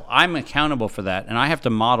verifiable. I'm accountable for that, and I have to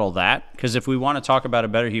model that, because if we want to talk about a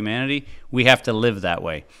better humanity, we have to live that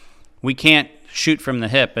way. We can't shoot from the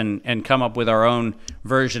hip and come up with our own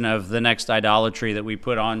version of the next idolatry that we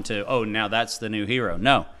put on to, oh, now that's the new hero.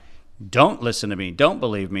 No, don't listen to me. Don't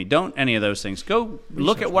believe me. Don't any of those things. Go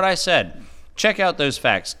look at what I said. Check out those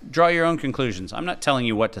facts. Draw your own conclusions. I'm not telling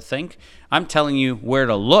you what to think. I'm telling you where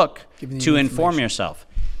to look to inform yourself.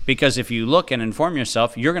 Because if you look and inform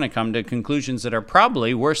yourself, you're going to come to conclusions that are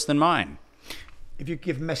probably worse than mine. If you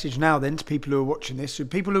give a message now then to people who are watching this, so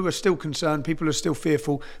people who are still concerned, people who are still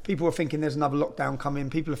fearful, people are thinking there's another lockdown coming,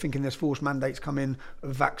 people are thinking there's forced mandates coming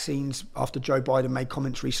of vaccines after Joe Biden made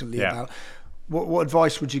comments recently about, what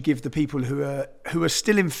advice would you give the people who are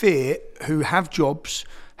still in fear, who have jobs,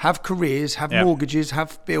 have careers, have mortgages,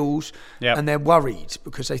 have bills, and they're worried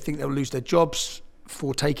because they think they'll lose their jobs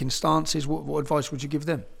for taking stances? What advice would you give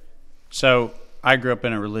them? So I grew up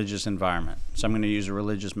in a religious environment, so I'm going to use a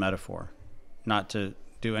religious metaphor, not to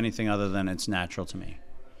do anything other than it's natural to me.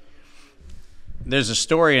 There's a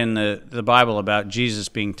story in the Bible about Jesus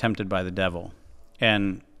being tempted by the devil.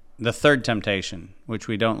 And the third temptation, which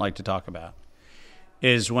we don't like to talk about,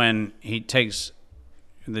 is when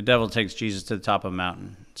the devil takes Jesus to the top of a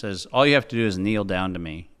mountain. It says, all you have to do is kneel down to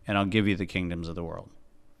me, and I'll give you the kingdoms of the world.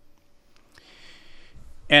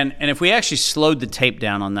 And if we actually slowed the tape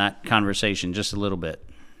down on that conversation just a little bit,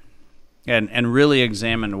 and really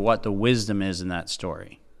examine what the wisdom is in that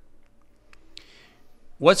story.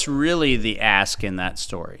 What's really the ask in that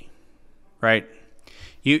story, right?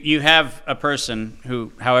 You have a person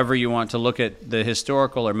who, however you want to look at the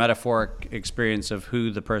historical or metaphoric experience of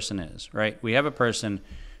who the person is, right? We have a person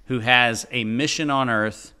who has a mission on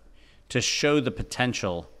earth to show the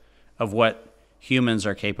potential of what humans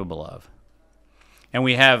are capable of. And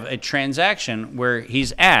we have a transaction where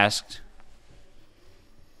he's asked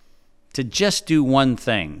to just do one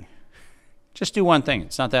thing. Just do one thing.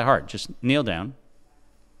 It's not that hard. Just kneel down,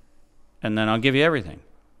 and then I'll give you everything.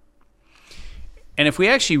 And if we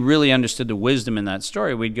actually really understood the wisdom in that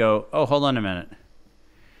story, we'd go, oh, hold on a minute.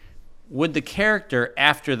 Would the character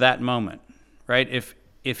after that moment, right,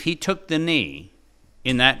 if he took the knee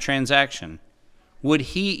in that transaction, would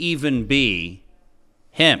he even be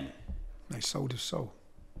him? They sold his soul.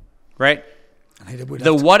 Right?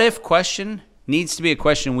 The what if question needs to be a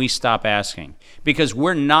question we stop asking, because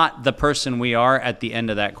we're not the person we are at the end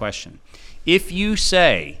of that question. If you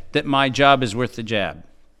say that my job is worth the jab,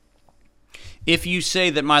 if you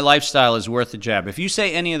say that my lifestyle is worth the jab, if you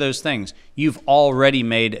say any of those things, you've already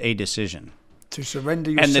made a decision. To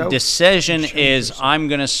surrender yourself. And the decision is, I'm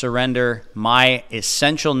going to surrender my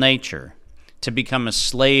essential nature to become a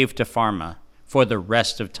slave to pharma for the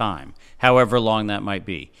rest of time, however long that might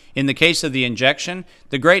be. In the case of the injection,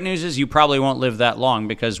 the great news is you probably won't live that long,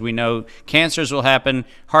 because we know cancers will happen,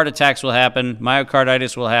 heart attacks will happen,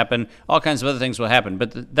 myocarditis will happen, all kinds of other things will happen.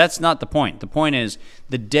 But that's not the point. The point is,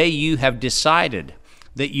 the day you have decided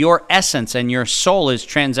that your essence and your soul is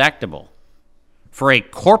transactable for a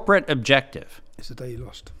corporate objective, it's the day you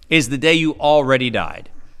lost. Is the day you already died.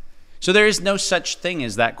 So there is no such thing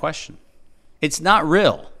as that question. It's not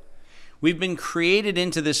real. We've been created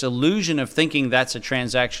into this illusion of thinking that's a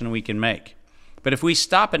transaction we can make. But if we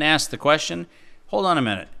stop and ask the question, hold on a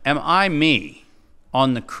minute, am I me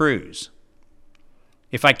on the cruise?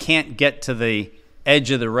 If I can't get to the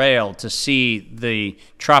edge of the rail to see the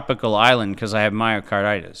tropical island because I have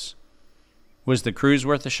myocarditis, was the cruise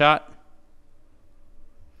worth a shot?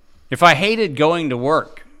 If I hated going to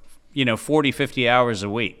work, 40, 50 hours a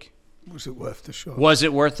week, Was it worth the shot? Was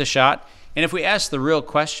it worth the shot? And if we asked the real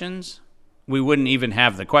questions, we wouldn't even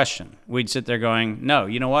have the question. We'd sit there going, no,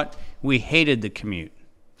 you know what? We hated the commute.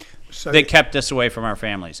 So That kept us away from our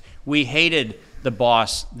families. We hated the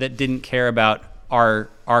boss that didn't care about our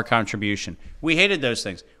contribution. We hated those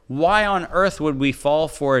things. Why on earth would we fall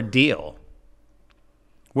for a deal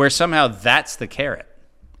where somehow that's the carrot?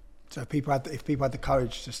 So if people had the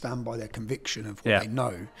courage to stand by their conviction of what Yeah. they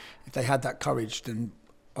know, if they had that courage, then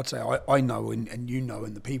I'd say I know and you know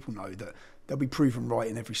and the people know that they'll be proven right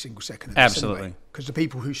in every single second of this. Absolutely. Because the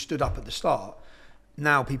people who stood up at the start,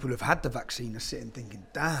 now people who've had the vaccine are sitting thinking,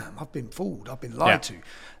 damn, I've been fooled, I've been lied to.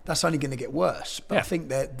 That's only going to get worse. But I think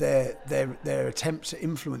that their attempts at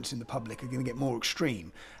influencing the public are going to get more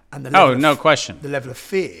extreme. And the level No question. The level of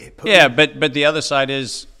fear. Yeah, but the other side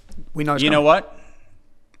is, we know it's you know coming. what?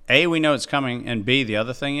 A, we know it's coming, and B, the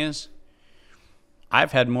other thing is,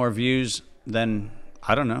 I've had more views than,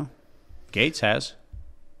 I don't know, Gates has.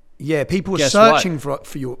 Yeah, people are Guess searching for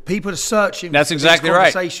your. People are searching. That's for exactly these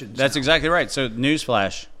right. conversations That's now. exactly right. So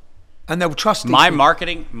newsflash, And they'll trust these my people.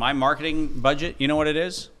 marketing budget. You know what it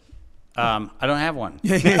is? I don't have one.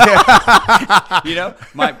 Yeah. You know,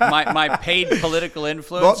 my paid political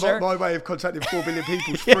influencer. My way of contacting 4 billion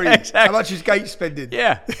people is free. exactly. How much is Gates spending?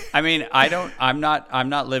 Yeah, I mean, I'm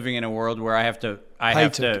not living in a world where I have to Pay pay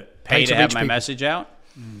to to have reach my people. message out.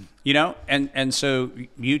 You know, and so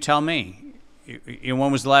you tell me.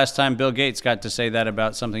 When was the last time Bill Gates got to say that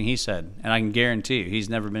about something he said? And I can guarantee you, he's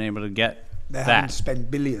never been able to get They're having that. to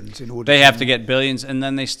spend billions in order. They have to get billions, and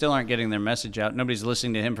then they still aren't getting their message out. Nobody's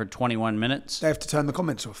listening to him for 21 minutes. They have to turn the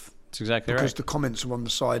comments off That's exactly because right. the comments are on the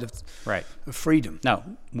side of Right. of freedom. No,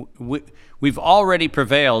 we've already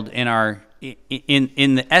prevailed in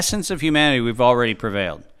in the essence of humanity. We've already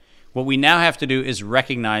prevailed. What we now have to do is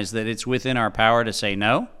recognize that it's within our power to say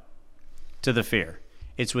no to the fear.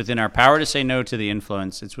 It's within our power to say no to the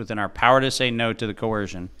influence. It's within our power to say no to the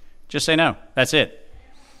coercion. Just say no. That's it.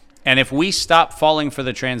 And if we stop falling for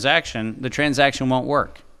the transaction won't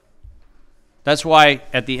work. That's why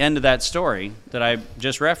at the end of that story that I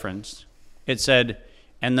just referenced, it said,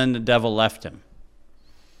 and then the devil left him.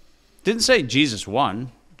 Didn't say Jesus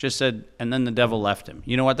won, just said, and then the devil left him.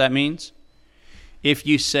 You know what that means? If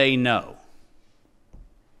you say no,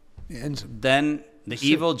 It ends them. then the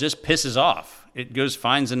evil just pisses off. It goes,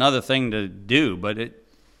 finds another thing to do, but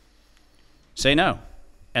say no,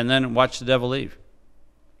 and then watch the devil leave.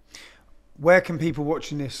 Where can people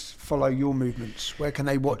watching this follow your movements? Where can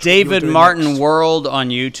they watch what David you're doing Martin next? World on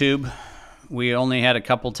YouTube. We only had a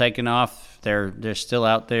couple taken off. They're still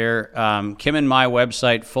out there. Kim and my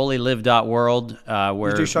website, fullylive.world,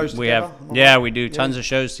 where do shows we together? have we do tons of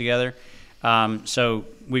shows together. So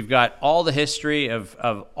we've got all the history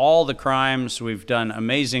of all the crimes. We've done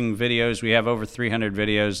amazing videos. We have over 300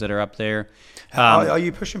 videos that are up there. Are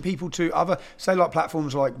you pushing people to other, say, like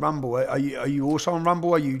platforms like Rumble? Are you also on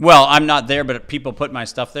Rumble? Are you? Well, I'm not there, but people put my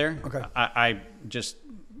stuff there. Okay. I just,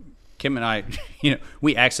 Kim and I,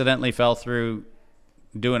 we accidentally fell through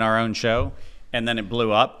doing our own show, and then it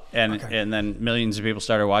blew up, and then millions of people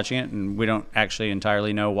started watching it, and we don't actually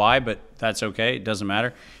entirely know why, but that's okay. It doesn't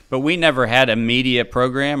matter. But we never had a media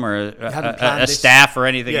program or a staff or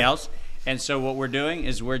anything else. And so what we're doing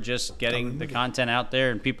is we're just getting the content out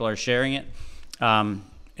there, and people are sharing it. And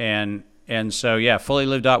so,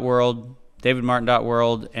 fullylive.world,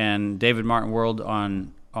 davidmartin.world, and David Martin World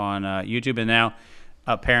on YouTube. And now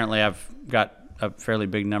apparently I've got a fairly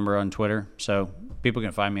big number on Twitter, so people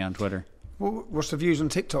can find me on Twitter. What's the views on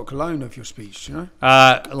TikTok alone of your speech? Do you know?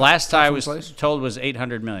 Last I was told was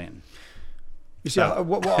 800 million. You see,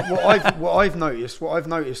 what I've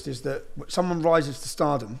noticed is that someone rises to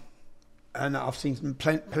stardom, and I've seen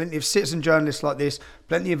plenty of citizen journalists like this,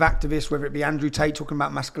 plenty of activists, whether it be Andrew Tate talking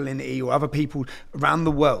about masculinity or other people around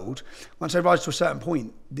the world. Once they rise to a certain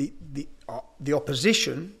point, the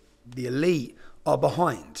opposition, the elite, are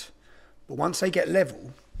behind. But once they get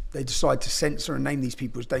level, they decide to censor and name these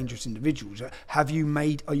people as dangerous individuals. Are you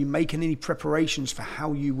making any preparations for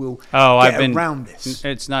how you will get around this?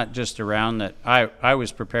 It's not just around that. I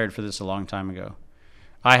was prepared for this a long time ago.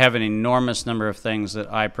 I have an enormous number of things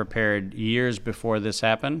that I prepared years before this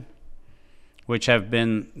happened, which have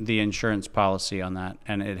been the insurance policy on that.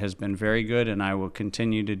 And it has been very good, and I will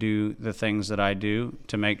continue to do the things that I do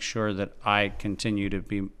to make sure that I continue to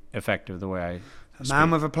be effective the way I A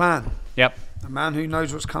man with a plan. Yep. A man who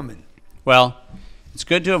knows what's coming. Well, it's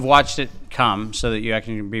good to have watched it come so that you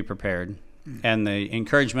can be prepared. And the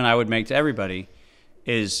encouragement I would make to everybody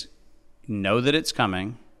is know that it's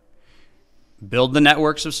coming. Build the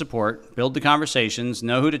networks of support. Build the conversations.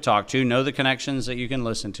 Know who to talk to. Know the connections that you can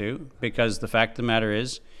listen to. Because the fact of the matter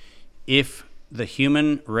is, if the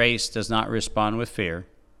human race does not respond with fear,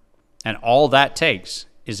 and all that takes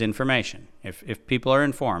is information. If people are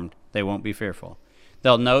informed, they won't be fearful.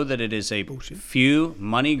 They'll know that it is a few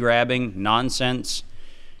money-grabbing, nonsense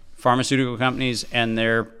pharmaceutical companies and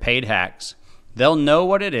their paid hacks. They'll know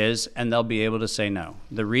what it is, and they'll be able to say no.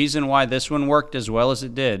 The reason why this one worked as well as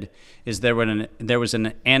it did is there was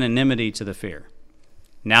an anonymity to the fear.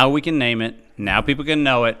 Now we can name it, now people can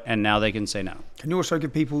know it, and now they can say no. Can you also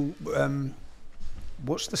give people,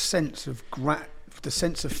 what's the sense of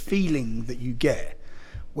feeling that you get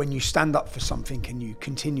when you stand up for something and you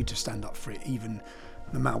continue to stand up for it, even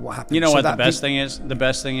no matter what happens? You know what the best thing is? The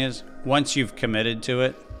best thing is, once you've committed to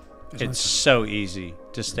it, it's so easy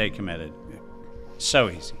to stay committed. Yeah. So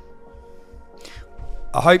easy.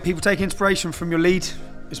 I hope people take inspiration from your lead.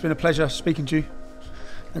 It's been a pleasure speaking to you.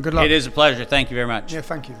 And good luck. It is a pleasure. Thank you very much. Yeah,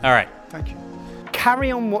 thank you. All right. Thank you.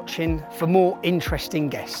 Carry on watching for more interesting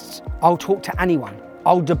guests. I'll talk to anyone.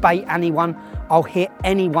 I'll debate anyone. I'll hear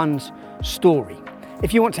anyone's story.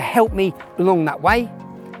 If you want to help me along that way,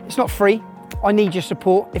 it's not free. I need your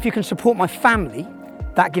support. If you can support my family,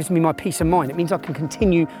 that gives me my peace of mind. It means I can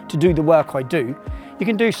continue to do the work I do. You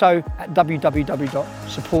can do so at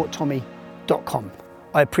www.supporttommy.com.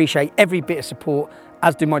 I appreciate every bit of support,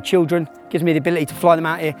 as do my children. It gives me the ability to fly them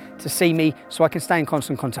out here to see me so I can stay in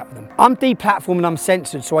constant contact with them. I'm deplatformed and I'm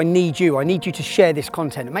censored, so I need you. I need you to share this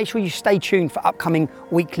content and make sure you stay tuned for upcoming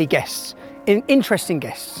weekly guests, interesting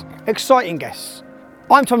guests, exciting guests.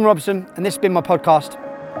 I'm Tommy Robinson, and this has been my podcast,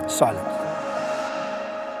 Silence.